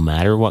 no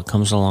matter what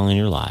comes along in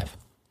your life.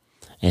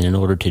 And in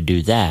order to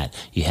do that,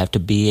 you have to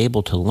be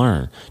able to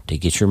learn to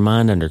get your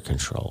mind under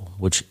control,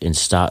 and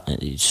stop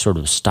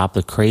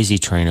the crazy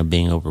train of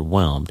being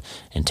overwhelmed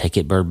and take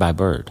it bird by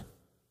bird.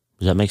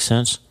 Does that make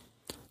sense?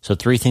 So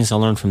 3 things I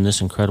learned from this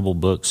incredible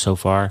book so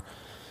far: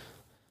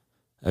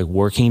 a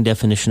working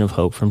definition of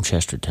hope from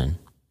Chesterton,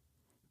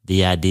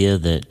 the idea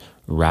that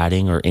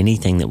writing or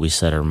anything that we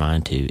set our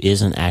mind to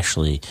isn't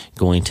actually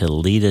going to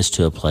lead us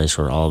to a place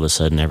where all of a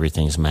sudden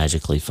everything's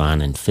magically fine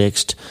and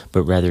fixed,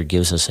 but rather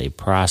gives us a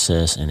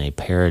process and a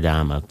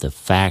paradigm of the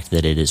fact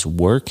that it is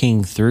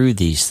working through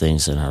these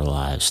things in our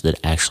lives that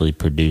actually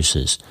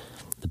produces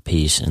the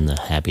peace and the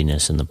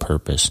happiness and the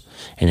purpose.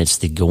 And it's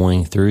the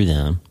going through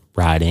them,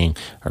 writing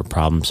or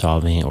problem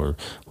solving or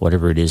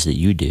whatever it is that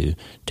you do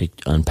to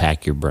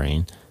unpack your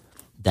brain.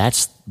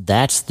 That's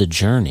the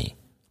journey.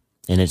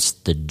 And it's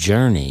the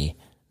journey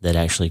that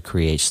actually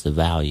creates the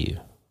value.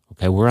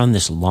 Okay, we're on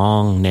this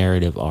long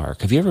narrative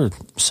arc. Have you ever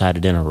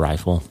sighted in a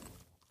rifle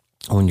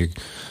when you're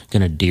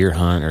going to deer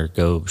hunt or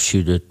go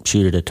shoot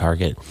at a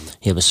target?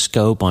 You have a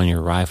scope on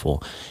your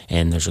rifle,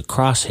 and there's a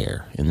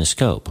crosshair in the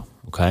scope,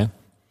 okay?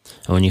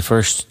 And when you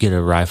first get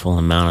a rifle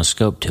and mount a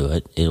scope to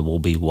it, it will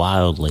be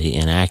wildly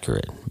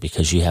inaccurate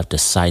because you have to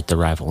sight the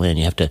rifle in.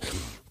 You have to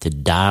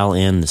dial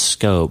in the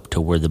scope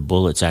to where the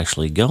bullet's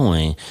actually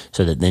going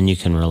so that then you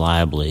can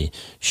reliably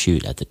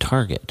shoot at the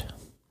target.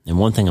 And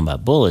one thing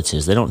about bullets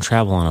is they don't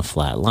travel on a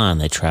flat line.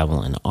 They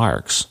travel in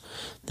arcs,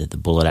 that the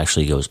bullet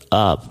actually goes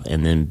up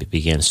and then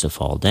begins to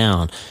fall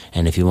down.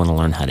 And if you want to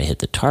learn how to hit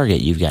the target,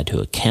 you've got to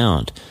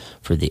account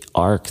for the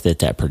arc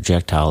that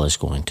projectile is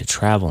going to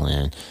travel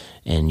in,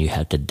 and you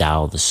have to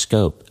dial the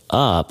scope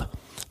up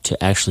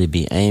to actually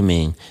be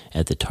aiming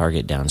at the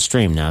target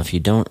downstream. Now, if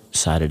you don't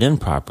sight it in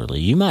properly,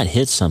 you might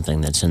hit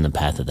something that's in the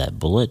path of that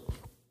bullet,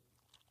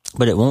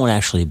 but it won't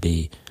actually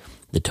be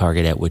the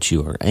target at which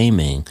you are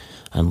aiming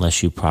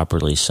unless you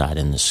properly sight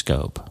in the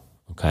scope,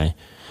 okay?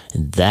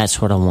 And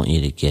that's what I want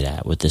you to get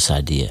at with this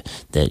idea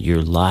that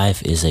your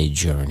life is a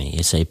journey.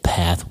 It's a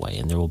pathway,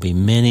 and there will be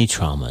many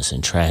traumas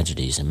and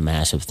tragedies and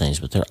massive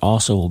things, but there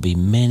also will be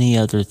many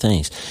other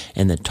things.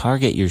 And the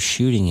target you're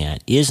shooting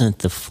at isn't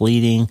the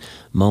fleeting,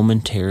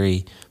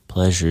 momentary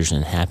pleasures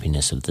and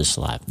happiness of this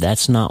life.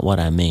 That's not what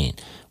I mean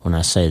when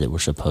I say that we're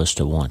supposed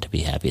to want to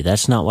be happy.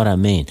 That's not what I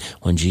mean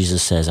when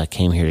Jesus says, I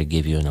came here to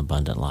give you an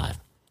abundant life.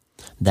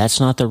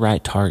 That's not the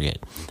right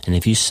target. And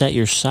if you set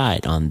your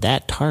sight on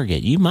that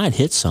target, you might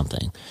hit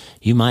something.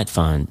 You might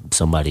find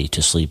somebody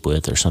to sleep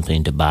with or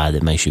something to buy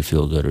that makes you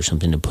feel good or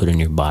something to put in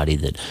your body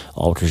that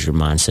alters your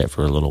mindset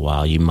for a little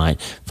while. You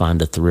might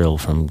find a thrill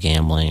from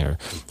gambling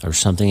or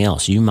something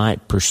else. You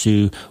might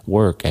pursue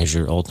work as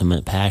your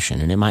ultimate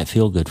passion, and it might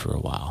feel good for a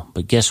while.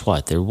 But guess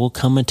what? There will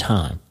come a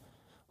time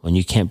when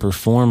you can't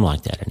perform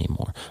like that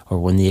anymore, or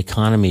when the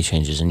economy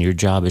changes and your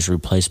job is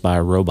replaced by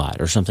a robot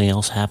or something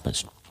else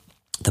happens.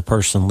 The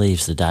person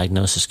leaves, the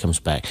diagnosis comes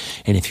back.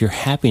 And if your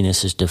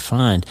happiness is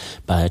defined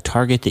by a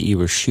target that you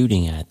were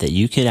shooting at, that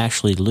you could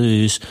actually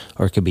lose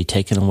or it could be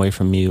taken away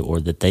from you, or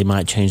that they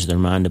might change their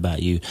mind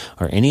about you,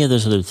 or any of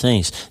those other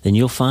things, then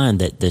you'll find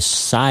that the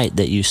sight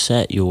that you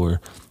set your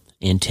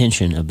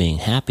intention of being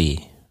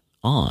happy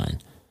on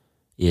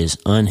is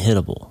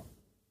unhittable,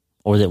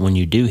 or that when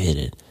you do hit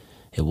it,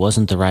 it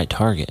wasn't the right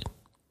target.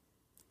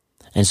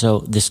 And so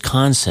this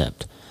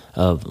concept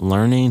of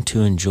learning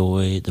to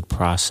enjoy the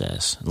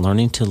process,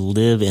 learning to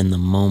live in the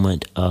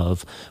moment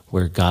of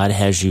where God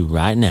has you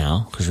right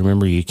now, because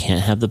remember, you can't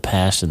have the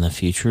past and the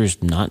future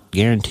is not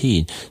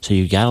guaranteed. So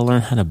you got to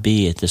learn how to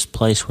be at this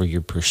place where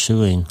you're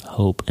pursuing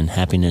hope and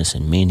happiness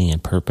and meaning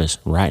and purpose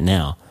right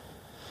now.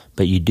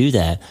 But you do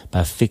that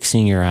by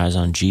fixing your eyes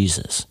on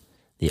Jesus,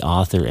 the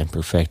author and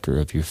perfecter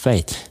of your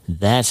faith.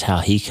 That's how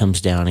he comes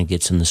down and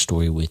gets in the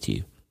story with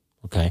you.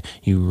 Okay?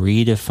 You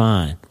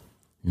redefine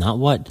not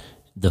what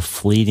the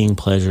fleeting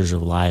pleasures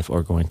of life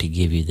are going to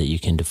give you that you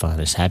can define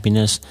as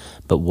happiness,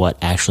 but what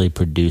actually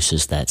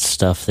produces that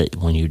stuff that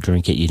when you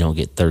drink it, you don't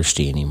get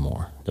thirsty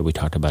anymore, that we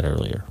talked about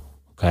earlier,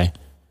 okay?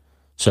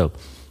 So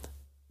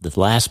the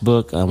last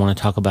book I want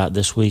to talk about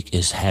this week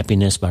is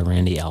Happiness by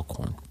Randy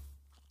Alcorn.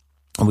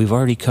 And we've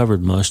already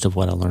covered most of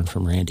what I learned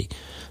from Randy.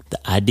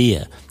 The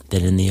idea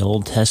that in the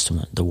Old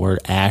Testament, the word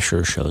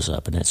Asher shows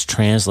up, and it's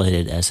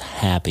translated as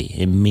happy.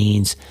 It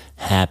means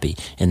happy.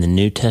 In the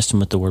New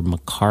Testament, the word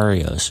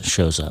Makarios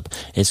shows up.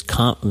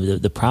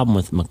 The problem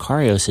with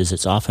Makarios is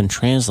it's often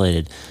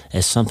translated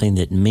as something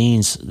that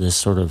means this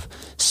sort of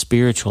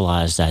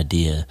spiritualized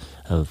idea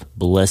of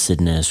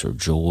blessedness or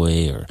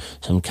joy or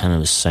some kind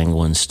of a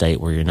sanguine state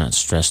where you're not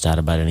stressed out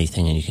about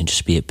anything and you can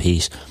just be at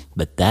peace.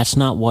 But that's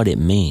not what it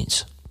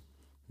means.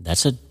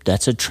 That's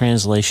a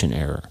translation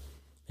error.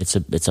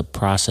 It's a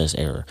process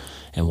error.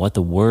 And what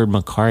the word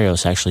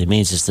makarios actually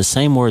means is the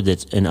same word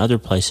that in other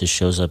places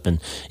shows up and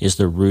is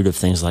the root of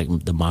things like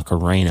the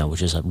Macarena,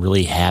 which is a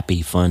really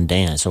happy, fun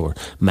dance, or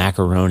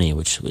macaroni,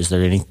 which is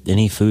there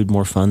any food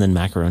more fun than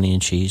macaroni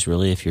and cheese,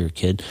 really, if you're a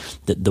kid?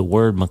 The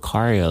word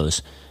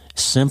makarios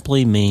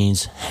simply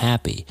means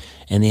happy.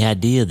 And the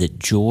idea that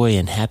joy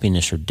and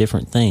happiness are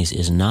different things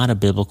is not a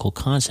biblical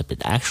concept.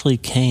 It actually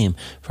came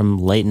from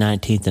late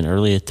 19th and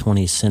early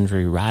 20th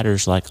century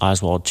writers like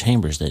Oswald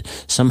Chambers, that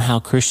somehow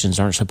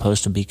Christians aren't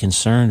supposed to be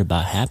concerned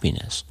about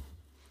happiness.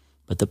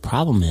 But the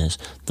problem is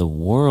the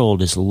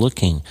world is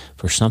looking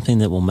for something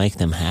that will make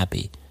them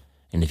happy.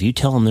 And if you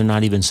tell them they're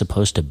not even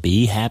supposed to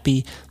be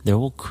happy, they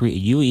will create,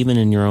 you even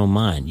in your own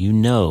mind, you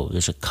know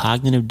there's a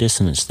cognitive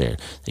dissonance there,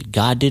 that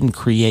God didn't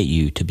create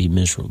you to be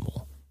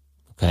miserable.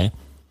 Okay?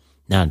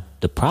 Now,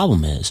 the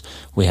problem is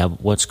we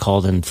have what's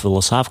called in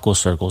philosophical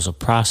circles a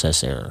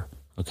process error,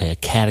 okay, a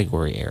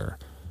category error.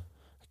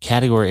 A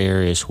category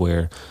error is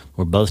where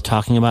we're both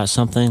talking about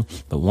something,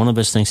 but one of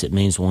us thinks it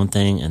means one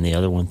thing and the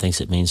other one thinks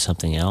it means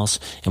something else,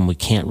 and we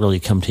can't really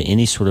come to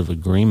any sort of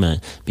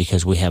agreement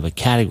because we have a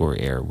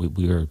category error.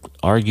 We are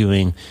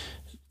arguing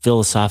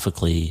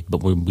philosophically,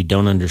 but we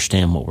don't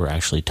understand what we're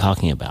actually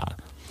talking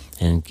about.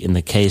 And in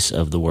the case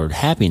of the word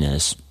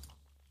happiness,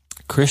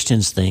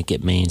 Christians think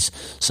it means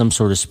some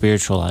sort of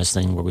spiritualized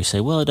thing where we say,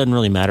 well, it doesn't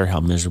really matter how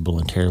miserable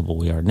and terrible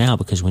we are now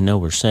because we know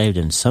we're saved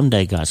and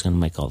someday God's going to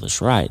make all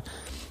this right.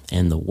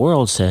 And the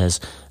world says,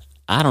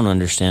 I don't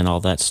understand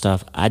all that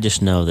stuff. I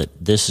just know that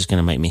this is going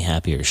to make me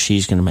happy, or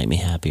she's going to make me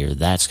happy, or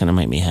that's going to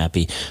make me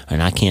happy,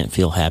 and I can't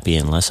feel happy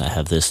unless I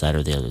have this, that,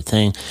 or the other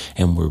thing.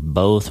 And we're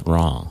both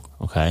wrong,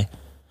 okay?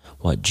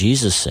 What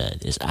Jesus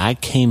said is, I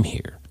came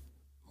here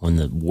when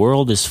the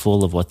world is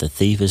full of what the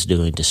thief is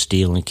doing to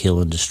steal and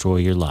kill and destroy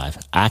your life.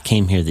 I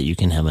came here that you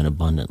can have an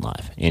abundant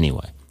life.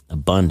 Anyway,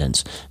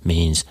 abundance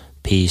means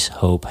peace,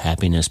 hope,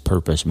 happiness,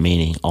 purpose,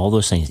 meaning, all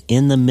those things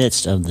in the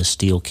midst of the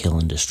steal, kill,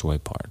 and destroy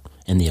part.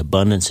 And the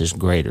abundance is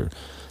greater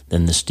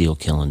than the steal,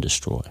 kill, and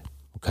destroy.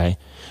 Okay?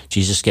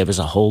 Jesus gave us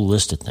a whole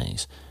list of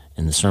things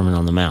in the Sermon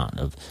on the Mount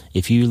of,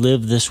 if you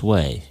live this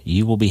way,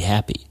 you will be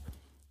happy.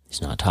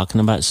 He's not talking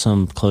about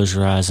some close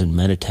your eyes and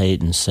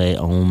meditate and say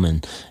Om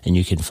and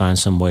you can find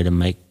some way to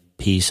make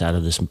peace out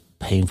of this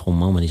painful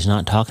moment. He's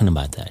not talking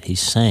about that.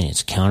 He's saying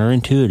it's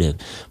counterintuitive,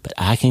 but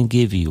I can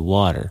give you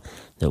water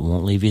that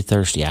won't leave you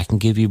thirsty. I can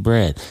give you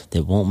bread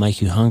that won't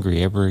make you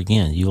hungry ever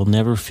again. You'll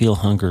never feel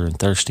hunger and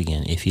thirst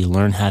again if you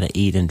learn how to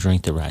eat and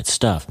drink the right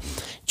stuff.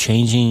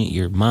 Changing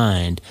your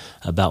mind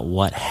about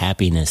what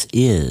happiness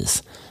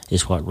is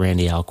what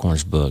Randy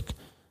Alcorn's book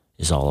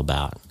is all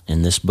about.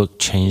 And this book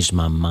changed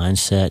my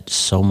mindset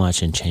so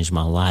much and changed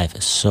my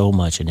life so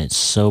much, and it's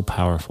so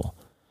powerful.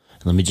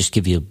 And let me just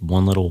give you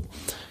one little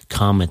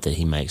comment that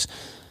he makes.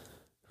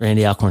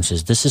 Randy Alcorn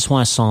says, this is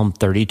why Psalm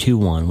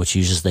 32:1, which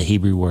uses the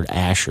Hebrew word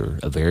asher,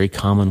 a very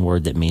common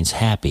word that means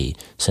happy,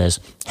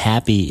 says,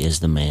 happy is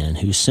the man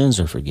whose sins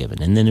are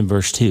forgiven. And then in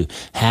verse 2,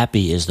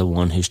 happy is the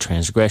one whose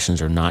transgressions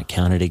are not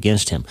counted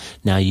against him.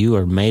 Now you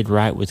are made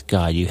right with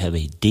God. You have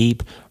a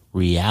deep,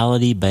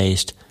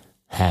 reality-based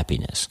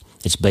happiness.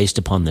 It's based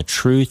upon the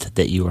truth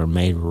that you are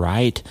made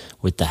right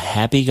with the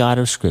happy God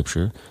of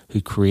Scripture who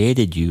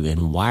created you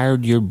and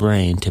wired your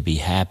brain to be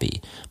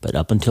happy. But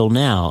up until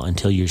now,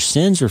 until your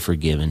sins are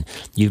forgiven,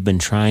 you've been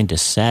trying to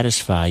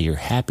satisfy your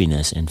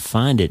happiness and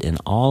find it in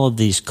all of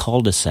these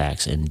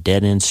cul-de-sacs and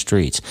dead-end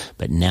streets.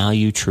 But now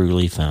you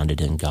truly found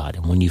it in God.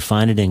 And when you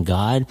find it in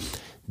God,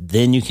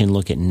 then you can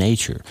look at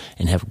nature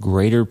and have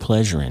greater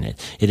pleasure in it.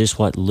 It is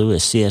what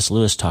C.S.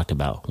 Lewis talked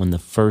about when the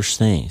first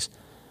things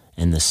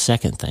and the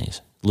second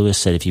things. Lewis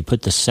said, if you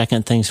put the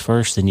second things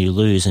first, then you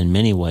lose in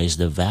many ways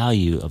the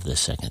value of the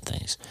second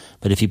things.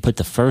 But if you put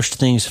the first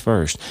things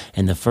first,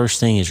 and the first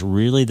thing is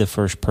really the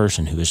first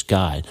person who is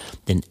God,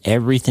 then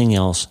everything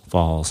else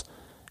falls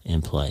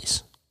in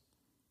place.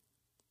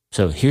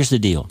 So here's the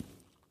deal.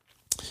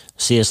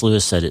 C.S.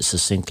 Lewis said it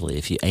succinctly.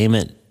 If you aim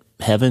at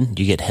heaven,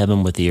 you get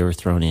heaven with the earth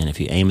thrown in. If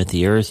you aim at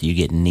the earth, you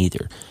get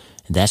neither.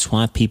 And that's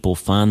why people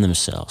find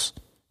themselves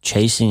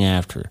chasing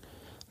after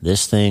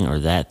this thing or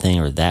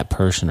that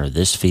person or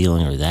this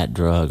feeling or that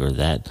drug or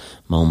that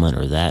moment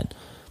or that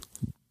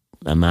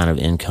amount of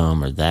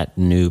income or that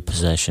new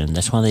possession.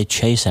 That's why they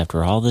chase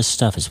after all this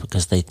stuff. It's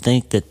because they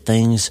think that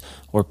things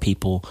or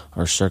people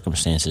or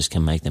circumstances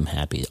can make them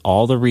happy.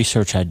 All the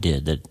research I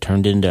did that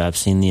turned into I've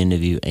Seen the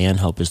Interview and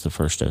Hope is the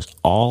First Dose,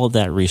 all of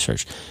that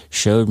research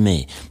showed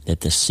me that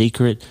the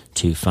secret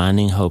to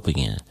finding hope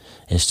again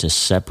is to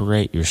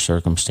separate your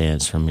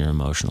circumstance from your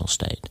emotional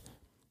state.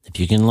 If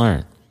you can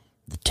learn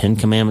the 10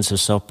 commandments of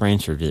self-brain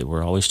surgery that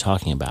we're always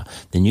talking about,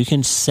 then you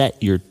can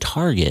set your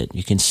target,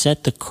 you can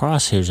set the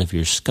crosshairs of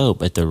your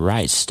scope at the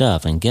right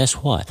stuff, and guess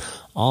what?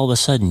 All of a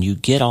sudden, you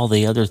get all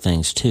the other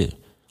things too.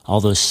 All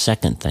those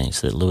second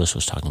things that Lewis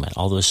was talking about,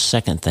 all those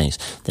second things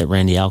that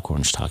Randy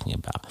Alcorn's talking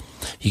about.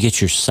 You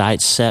get your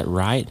sights set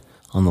right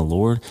on the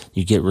Lord,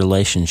 you get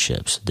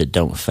relationships that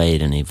don't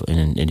fade and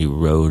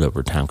erode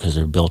over time because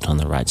they're built on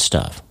the right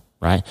stuff,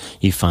 right?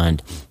 You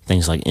find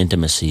things like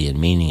intimacy and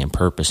meaning and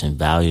purpose and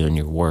value in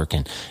your work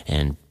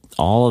and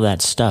all of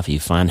that stuff. You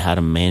find how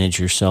to manage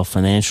yourself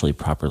financially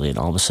properly, and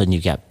all of a sudden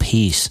you've got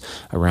peace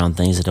around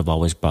things that have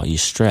always brought you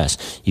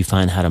stress. You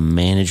find how to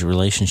manage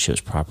relationships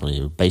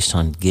properly based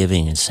on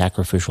giving and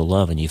sacrificial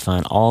love, and you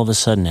find all of a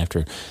sudden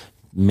after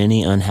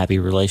many unhappy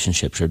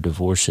relationships or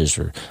divorces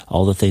or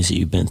all the things that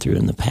you've been through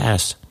in the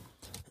past,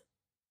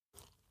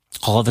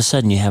 all of a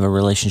sudden you have a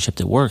relationship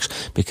that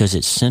works because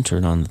it's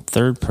centered on the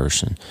third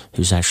person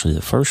who's actually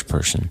the first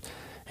person.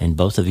 And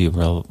both of you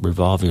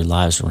revolve your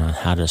lives around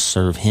how to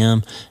serve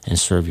him and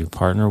serve your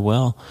partner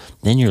well.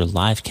 Then your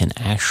life can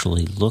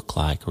actually look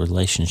like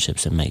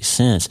relationships that make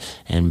sense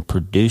and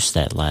produce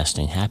that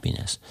lasting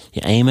happiness.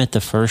 You aim at the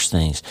first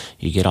things,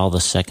 you get all the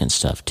second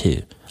stuff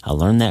too. I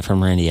learned that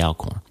from Randy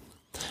Alcorn.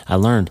 I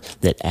learned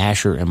that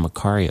Asher and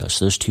Makarios,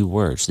 those two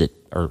words that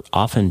are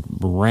often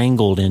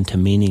wrangled into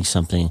meaning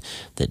something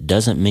that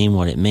doesn't mean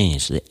what it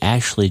means. They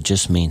actually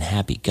just mean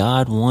happy.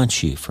 God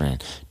wants you,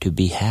 friend, to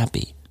be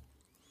happy.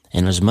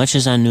 And as much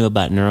as I knew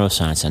about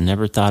neuroscience, I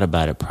never thought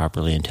about it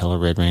properly until I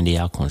read Randy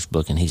Alcorn's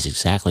book, and he's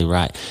exactly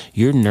right.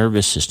 Your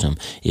nervous system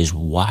is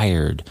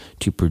wired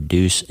to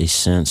produce a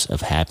sense of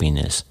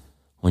happiness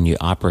when you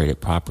operate it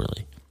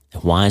properly.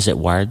 Why is it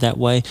wired that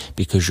way?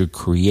 Because your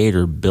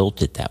creator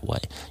built it that way.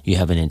 You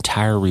have an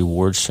entire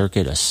reward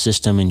circuit, a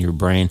system in your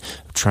brain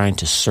of trying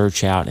to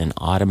search out and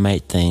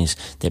automate things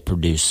that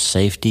produce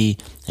safety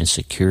and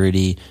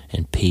security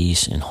and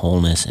peace and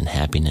wholeness and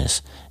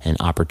happiness and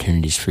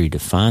opportunities for you to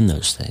find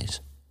those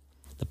things.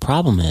 The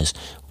problem is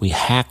we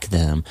hack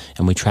them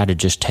and we try to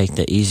just take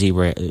the easy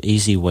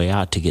way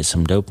out to get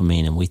some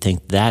dopamine, and we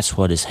think that's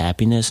what is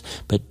happiness.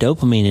 But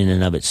dopamine in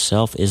and of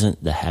itself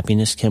isn't the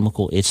happiness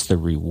chemical, it's the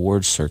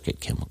reward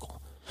circuit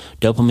chemical.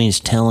 Dopamine is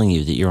telling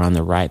you that you're on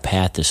the right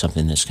path to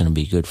something that's going to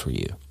be good for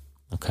you,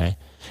 okay?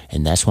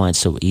 And that's why it's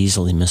so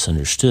easily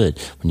misunderstood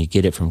when you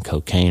get it from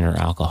cocaine or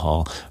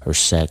alcohol or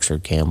sex or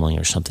gambling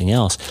or something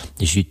else,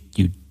 is you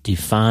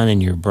define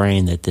in your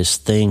brain that this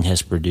thing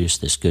has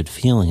produced this good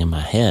feeling in my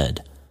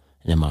head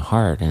and in my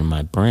heart and in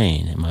my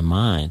brain and my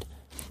mind.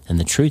 And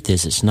the truth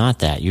is, it's not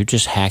that. You're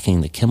just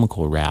hacking the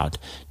chemical route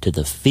to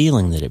the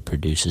feeling that it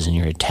produces, and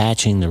you're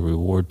attaching the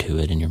reward to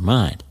it in your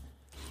mind.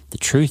 The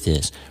truth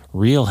is,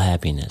 real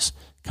happiness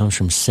comes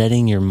from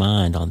setting your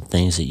mind on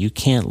things that you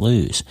can't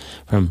lose,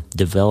 from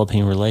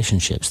developing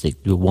relationships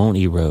that won't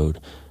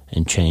erode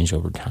and change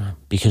over time,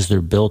 because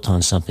they're built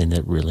on something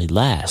that really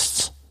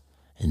lasts.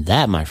 And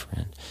that, my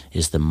friend,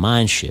 is the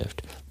mind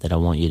shift that I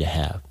want you to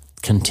have.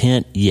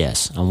 Content,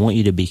 yes, I want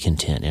you to be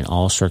content in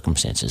all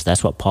circumstances.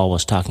 That's what Paul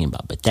was talking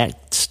about. But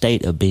that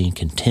state of being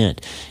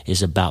content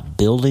is about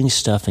building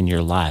stuff in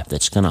your life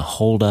that's going to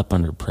hold up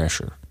under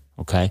pressure,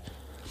 okay?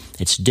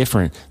 It's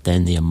different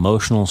than the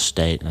emotional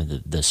state or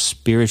the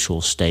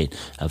spiritual state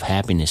of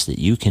happiness that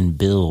you can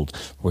build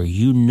where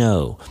you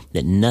know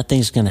that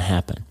nothing's going to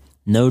happen.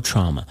 No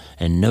trauma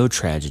and no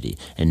tragedy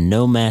and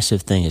no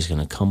massive thing is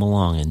going to come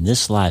along in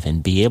this life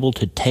and be able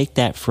to take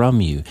that from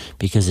you,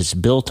 because it's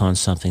built on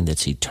something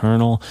that's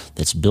eternal,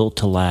 that's built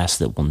to last,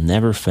 that will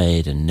never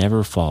fade and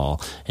never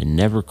fall and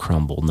never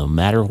crumble no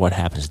matter what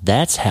happens.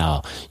 That's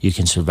how you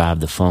can survive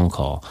the phone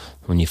call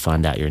when you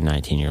find out your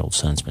 19-year-old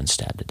son's been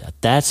stabbed to death.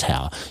 That's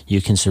how you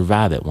can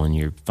survive it when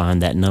you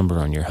find that number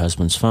on your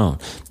husband's phone.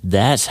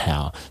 That's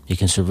how you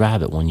can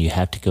survive it when you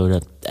have to go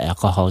to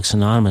Alcoholics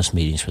Anonymous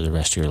meetings for the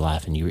rest of your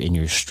life and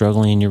you're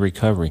struggling in your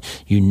recovery.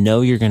 You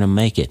know you're going to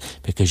make it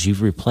because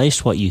you've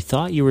replaced what you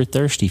thought you were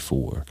thirsty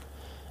for,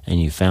 and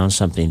you found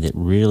something that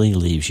really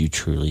leaves you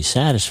truly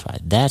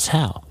satisfied. That's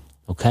how.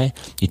 Okay?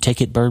 You take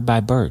it bird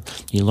by bird.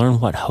 You learn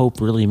what hope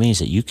really means,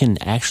 that you can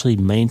actually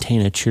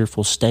maintain a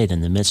cheerful state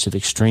in the midst of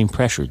extreme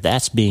pressure.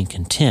 That's being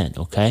content,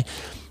 okay?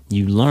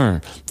 You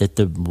learn that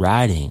the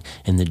riding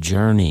and the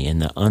journey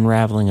and the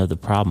unraveling of the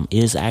problem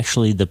is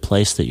actually the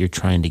place that you're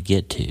trying to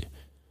get to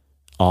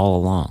all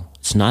along.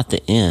 It's not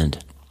the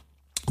end,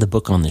 the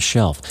book on the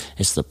shelf.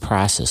 It's the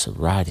process of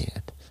riding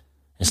it.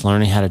 It's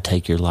learning how to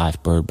take your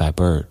life bird by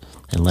bird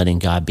and letting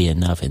God be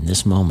enough in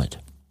this moment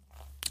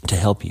to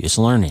help you. It's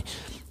learning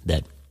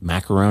that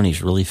macaroni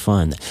is really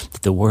fun, that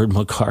the word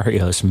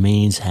Makarios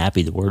means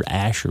happy, the word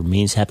Asher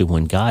means happy.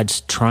 When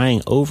God's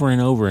trying over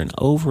and over and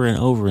over and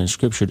over in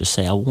Scripture to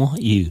say, I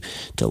want you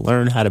to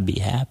learn how to be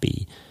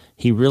happy,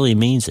 He really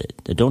means it.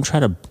 Don't try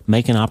to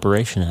make an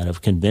operation out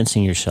of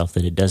convincing yourself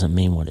that it doesn't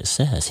mean what it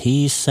says.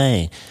 He's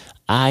saying,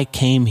 I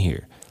came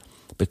here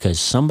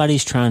because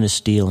somebody's trying to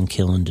steal and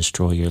kill and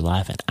destroy your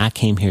life, and I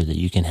came here that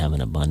you can have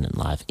an abundant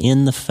life.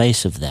 In the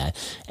face of that,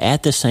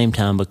 at the same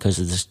time, because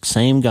of the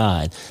same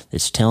God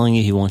that's telling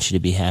you He wants you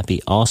to be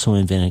happy, also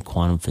invented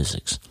quantum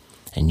physics.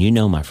 And you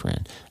know, my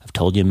friend, I've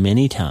told you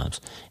many times,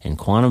 in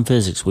quantum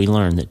physics we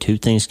learn that two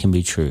things can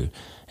be true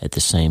at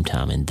the same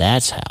time, and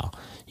that's how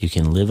You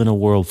can live in a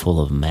world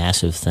full of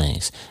massive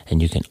things,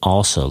 and you can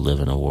also live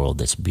in a world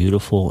that's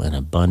beautiful and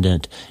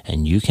abundant,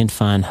 and you can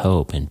find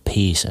hope and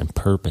peace and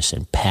purpose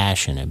and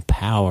passion and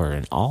power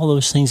and all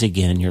those things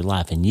again in your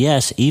life. And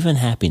yes, even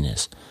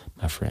happiness,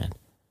 my friend,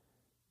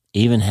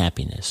 even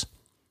happiness.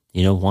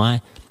 You know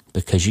why?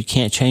 Because you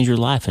can't change your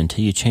life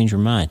until you change your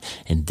mind.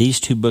 And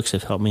these two books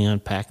have helped me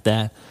unpack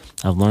that.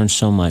 I've learned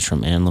so much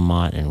from Anne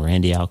Lamott and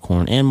Randy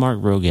Alcorn and Mark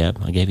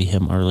Rogeb. I gave you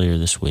him earlier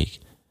this week.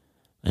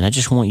 And I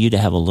just want you to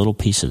have a little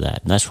piece of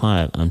that. And that's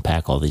why I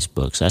unpack all these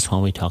books. That's why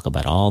we talk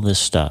about all this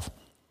stuff.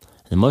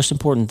 The most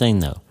important thing,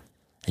 though,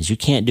 is you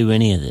can't do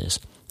any of this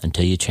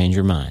until you change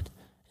your mind.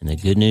 And the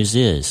good news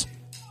is,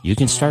 you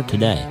can start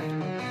today.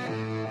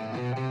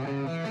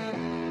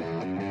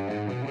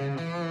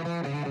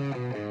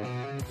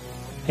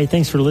 Hey,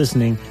 thanks for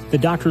listening. The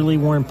Dr. Lee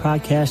Warren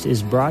podcast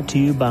is brought to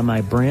you by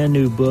my brand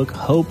new book,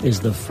 Hope is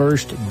the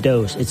First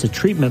Dose. It's a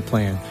treatment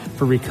plan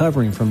for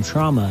recovering from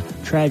trauma,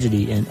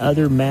 tragedy, and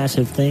other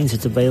massive things.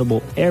 It's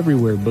available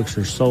everywhere books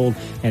are sold,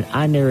 and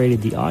I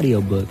narrated the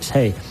audiobooks.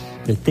 Hey,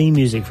 the theme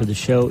music for the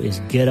show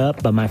is Get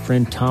Up by my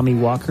friend Tommy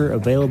Walker,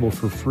 available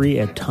for free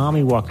at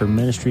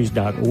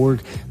TommyWalkerMinistries.org.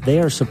 They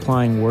are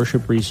supplying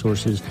worship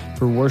resources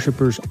for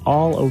worshipers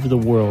all over the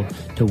world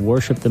to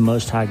worship the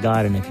Most High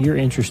God. And if you're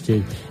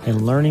interested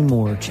in learning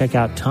more, check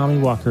out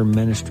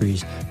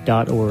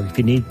TommyWalkerMinistries.org. If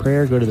you need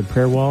prayer, go to the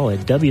prayer wall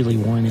at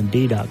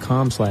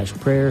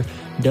wleewarrenmd.com/prayer,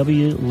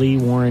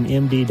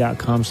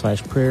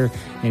 wleewarrenmd.com/prayer,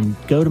 and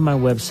go to my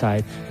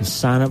website and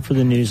sign up for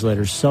the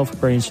newsletter,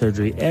 Self-Brain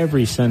Surgery,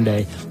 every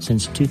Sunday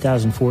since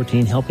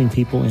 2014, helping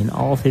people in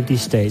all 50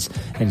 states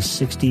and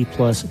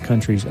 60-plus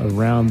countries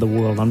around the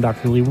world. I'm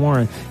Dr. Lee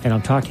Warren, and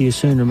I'll talk to you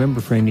soon.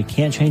 Remember, friend, you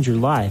can't change your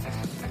life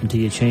until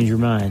you change your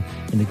mind.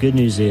 And the good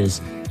news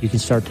is, you can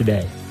start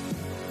today.